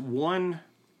 There was one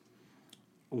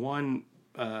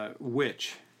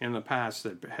witch in the past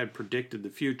that had predicted the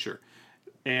future,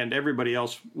 and everybody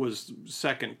else was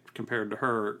second compared to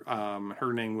her.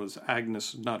 Her name was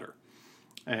Agnes Nutter.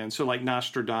 And so like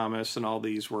Nostradamus and all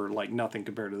these were like nothing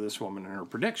compared to this woman and her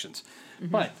predictions.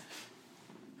 But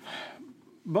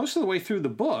most of the way through the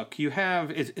book, you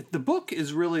have the book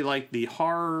is really like the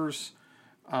horror's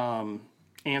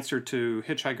answer to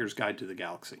Hitchhiker's Guide to the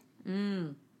Galaxy.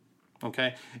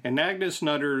 Okay, and Agnes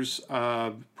Nutter's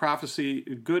prophecy,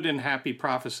 good and happy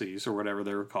prophecies, or whatever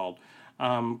they were called,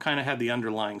 kind of had the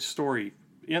underlying story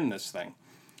in this thing.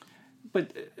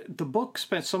 But the book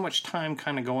spent so much time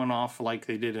kind of going off like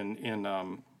they did in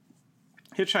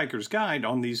Hitchhiker's Guide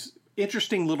on these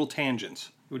interesting little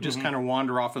tangents. It would just kind of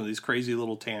wander off on these crazy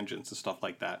little tangents and stuff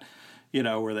like that,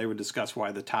 where they would discuss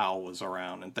why the towel was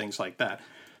around and things like that.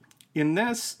 In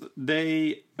this,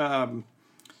 they the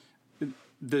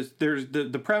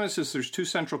premise is there's 2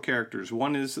 central characters.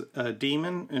 One is a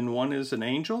demon and one is an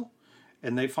angel,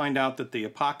 and they find out that the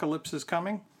apocalypse is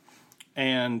coming,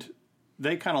 and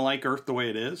they kind of like Earth the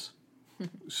way it is,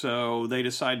 so they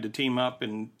decide to team up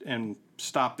and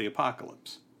stop the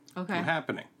apocalypse from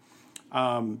happening.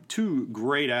 2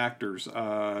 great actors.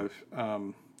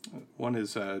 One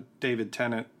is David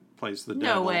Tennant, plays the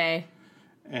devil. No way.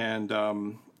 And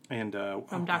From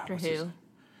Doctor Who.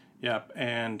 Yep,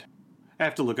 and I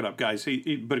have to look it up, guys.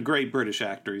 But a great British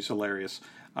actor. He's hilarious.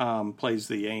 Plays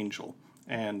the angel.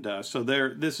 And so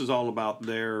this is all about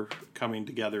their coming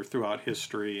together throughout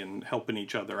history and helping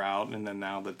each other out, and then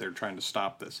now that they're trying to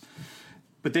stop this.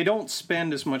 But they don't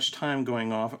spend as much time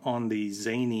going off on the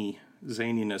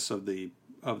zaniness of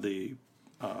the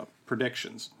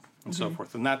predictions and so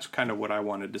forth. And that's kind of what I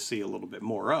wanted to see a little bit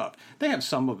more of. They have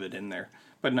some of it in there,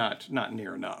 but not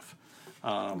near enough.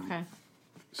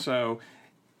 So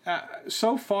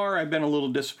far I've been a little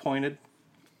disappointed.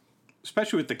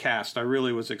 Especially with the cast, I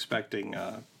really was expecting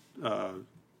a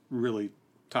really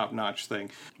top-notch thing.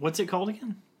 What's it called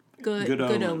again? Good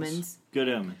Omens. Good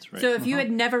Omens, right. So if you had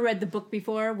never read the book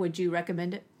before, would you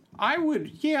recommend it? I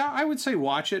would say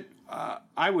watch it.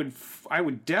 I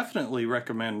would definitely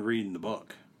recommend reading the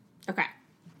book. Okay.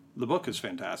 The book is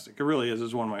fantastic. It really is.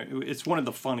 It's one of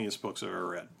the funniest books I've ever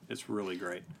read. It's really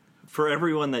great. For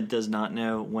everyone that does not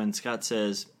know, when Scott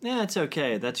says, "Yeah, it's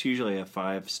okay," that's usually a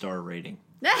 5-star rating.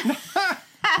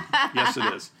 Yes,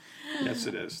 it is. Yes,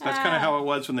 it is. That's kind of how it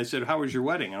was when they said, "How was your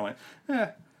wedding?" I went,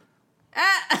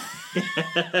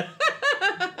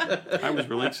 I was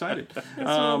really excited.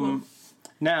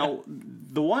 Now,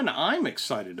 the one I'm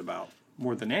excited about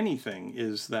more than anything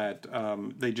is that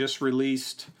they just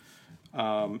released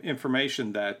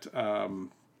information that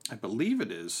I believe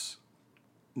it is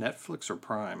Netflix or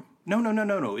Prime.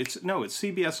 No. It's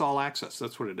CBS All Access.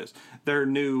 That's what it is. Their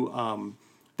new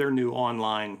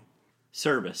online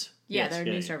service. Yeah, Yes, their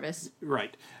new service.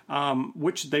 Right.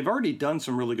 Which they've already done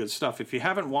some really good stuff. If you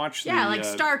haven't watched Like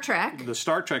Star Trek. the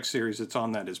Star Trek series that's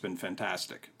on that has been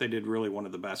fantastic. They did really one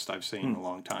of the best I've seen in a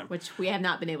long time. Which we have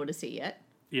not been able to see yet.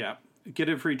 Yeah. Get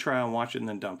a free trial and watch it and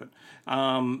then dump it.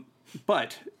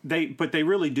 But they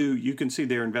really do. You can see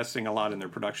they're investing a lot in their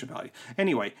production value.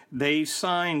 Anyway, they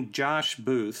signed Josh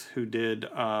Booth, who did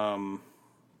what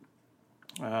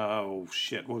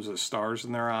was it, Stars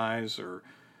in Their Eyes or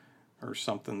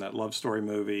something, that love story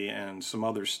movie, and some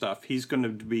other stuff. He's going to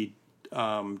be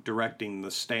directing The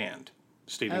Stand,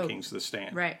 Stephen King's The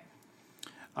Stand. Right.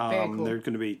 Very cool. There's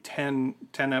going to be 10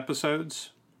 episodes,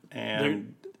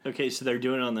 and So they're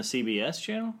doing it on the CBS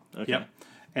channel. Okay. Yep.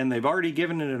 And they've already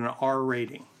given it an R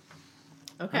rating.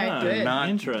 Okay, good.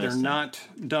 Interesting. They're not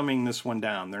dumbing this one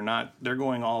down. They're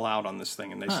going all out on this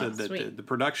thing, and they said that the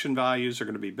production values are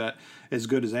going to be as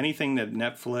good as anything that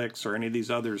Netflix or any of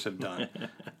these others have done.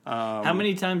 How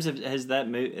many times has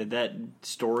that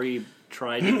story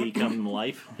tried to become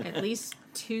life? At least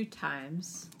 2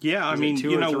 times. Yeah, I mean,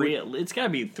 two or three. It's got to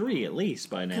be 3 at least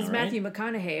by now, Because right? Matthew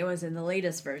McConaughey was in the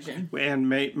latest version. And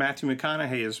Matthew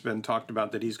McConaughey has been talked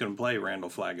about that he's going to play Randall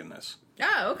Flagg in this.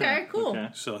 Oh, okay, cool. Okay.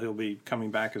 So he'll be coming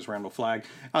back as Randall Flagg.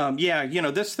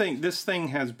 This thing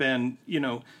has been,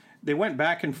 they went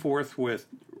back and forth with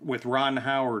Ron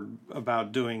Howard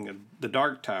about doing The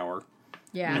Dark Tower.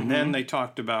 Yeah. And then they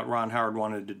talked about Ron Howard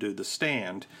wanted to do The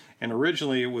Stand. And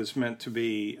originally it was meant to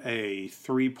be a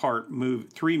 3-part movie,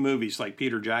 3 movies like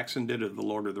Peter Jackson did of The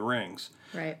Lord of the Rings.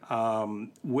 Right.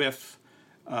 With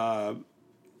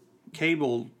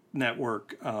cable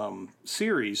network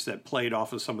series that played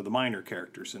off of some of the minor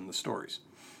characters in the stories.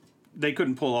 They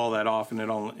couldn't pull all that off, and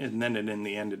then in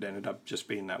the end it ended up just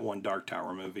being that one Dark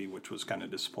Tower movie, which was kind of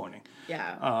disappointing.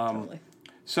 Yeah, totally.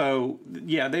 So,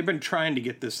 yeah, they've been trying to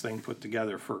get this thing put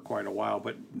together for quite a while,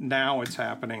 but now it's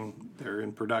happening. They're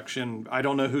in production. I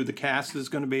don't know who the cast is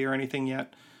going to be or anything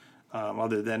yet,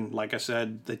 other than, like I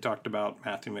said, they talked about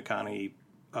Matthew McConaughey.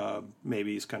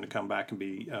 Maybe he's going to come back and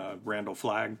be Randall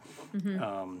Flagg,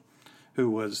 who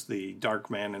was the Dark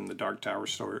Man in the Dark Tower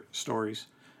stories.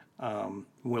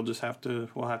 We'll have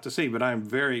to see. But I'm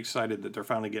very excited that they're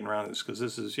finally getting around to this, because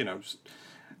this is,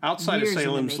 outside Years of in the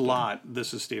Salem's making. Lot,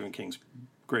 this is Stephen King's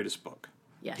greatest book.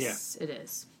 Yes, it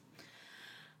is.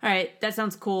 All right, that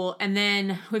sounds cool. And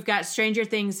then we've got Stranger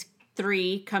Things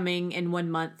 3 coming in 1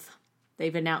 month.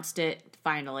 They've announced it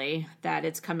finally that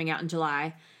it's coming out in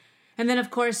July. And then,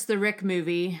 of course, the Rick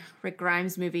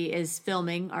Grimes movie is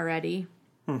filming already,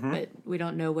 but we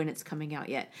don't know when it's coming out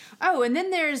yet. Oh, and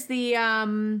then there's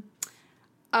the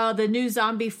new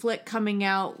zombie flick coming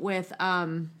out with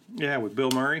with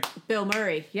Bill Murray. Bill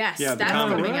Murray. Yes, Yeah, the that's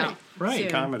comedy. coming out. Right. soon.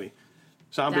 Comedy.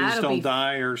 Zombies That'll Don't be-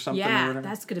 Die or something. Or Yeah, whatever.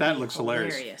 that's going to be That looks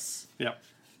hilarious. Yep.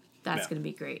 That's Yeah. going to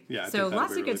be great. Yeah, I think so that'll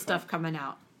lots be of good really stuff fun. coming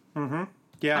out.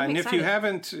 Yeah, I'm and if you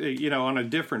excited. haven't, on a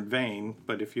different vein,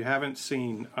 but if you haven't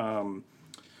seen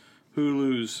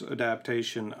Hulu's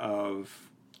adaptation of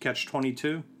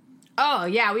Catch-22, Oh,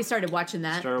 yeah, we started watching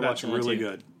that. that's really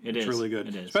good. It's really good.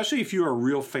 It is. Especially if you're a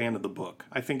real fan of the book.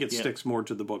 I think it Yeah. sticks more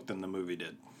to the book than the movie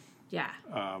did. Yeah.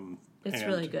 It's and-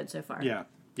 really good so far. Yeah,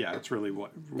 it's really I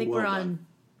think we're on,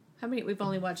 how many? We've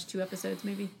only watched 2 episodes,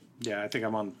 maybe? Yeah, I think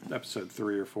I'm on episode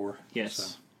 3 or 4. Yes.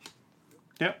 So.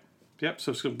 Yep.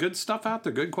 So some good stuff out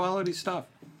there, good quality stuff.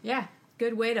 Yeah.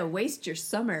 Good way to waste your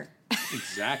summer.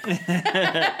 Exactly.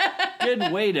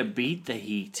 Good way to beat the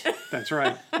heat. That's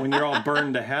right. When you're all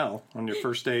burned to hell on your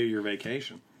first day of your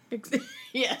vacation.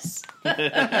 Yes.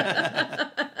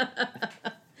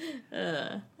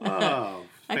 Oh,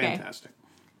 fantastic.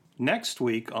 Next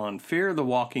week on Fear the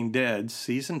Walking Dead,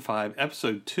 Season 5,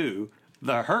 Episode 2,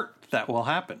 The Hurt That Will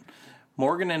Happen.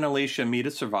 Morgan and Alicia meet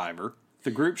a survivor. The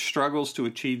group struggles to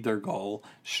achieve their goal.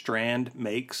 Strand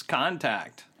makes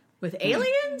contact. With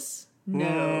aliens?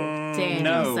 No. Daniel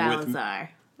no, with- Salazar.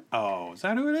 Oh, is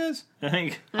that who it is? I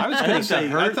think I was going to say,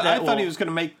 Hurt I That thought he Will- was going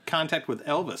to make contact with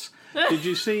Elvis. Did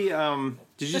you see?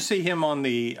 Did you see him on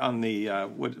the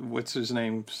what's his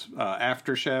name's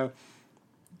after show?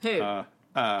 Who?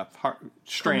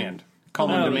 Strand.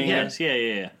 Coming Oh, to me yes,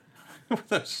 yeah. with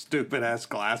those stupid ass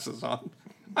glasses on.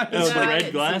 Oh, No, the I red didn't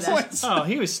see glasses. that. Oh,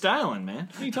 he was styling, man.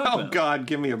 What are you talking Oh about? God,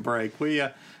 give me a break, will you?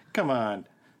 Come on.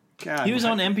 God, He was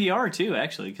on NPR too,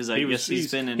 actually, because I guess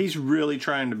he's been in. He's really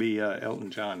trying to be Elton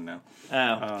John now.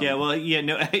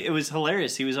 It was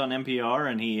hilarious. He was on NPR,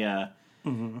 and he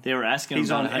they were asking him He's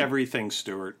about on everything,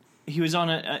 Stuart. he was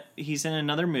on he's in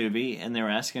another movie, and they were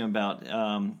asking him about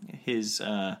his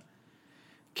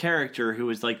character who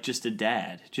was like just a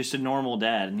dad, just a normal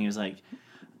dad, and he was like,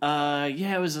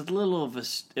 Yeah, it was a little of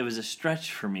it was a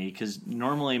stretch for me because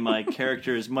normally my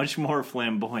character is much more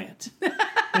flamboyant,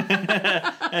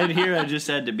 and here I just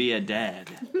had to be a dad.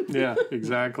 Yeah,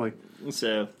 exactly.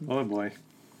 So, oh boy.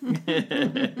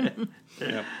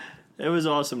 Yeah. It was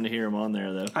awesome to hear him on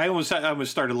there, though. I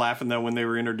almost started laughing though when they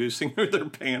were introducing who their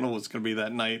panel was going to be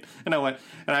that night, and I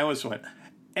almost went,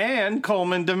 and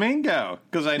Coleman Domingo,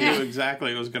 because I knew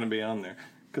exactly it was going to be on there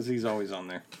because he's always on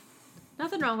there.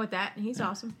 Nothing wrong with that. He's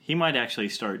awesome. He might actually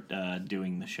start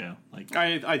doing the show, like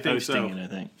I think hosting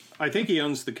so. it. I think he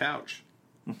owns the couch.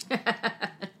 All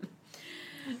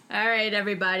right,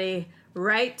 everybody.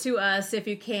 Write to us if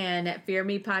you can at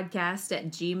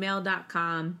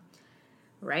fearmepodcast@gmail.com.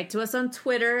 Write to us on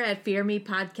Twitter at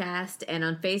fearmepodcast and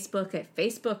on Facebook at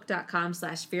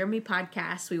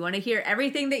facebook.com/fearmepodcast. We want to hear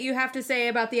everything that you have to say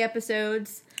about the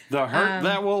episodes. The hurt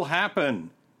that will happen.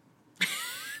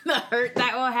 The hurt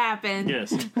that will happen.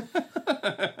 Yes.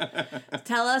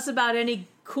 Tell us about any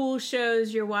cool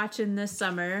shows you're watching this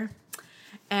summer.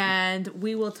 And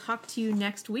we will talk to you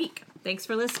next week. Thanks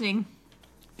for listening.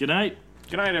 Good night.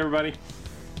 Good night, everybody.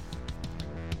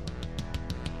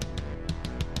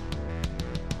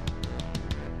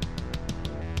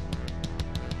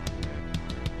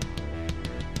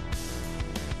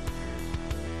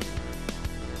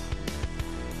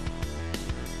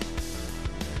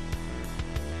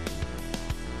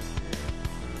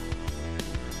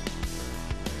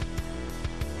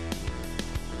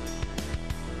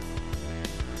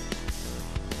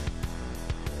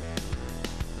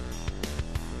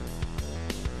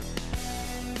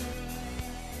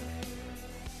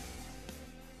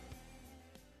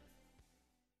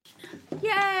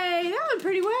 Yay! That went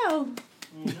pretty well.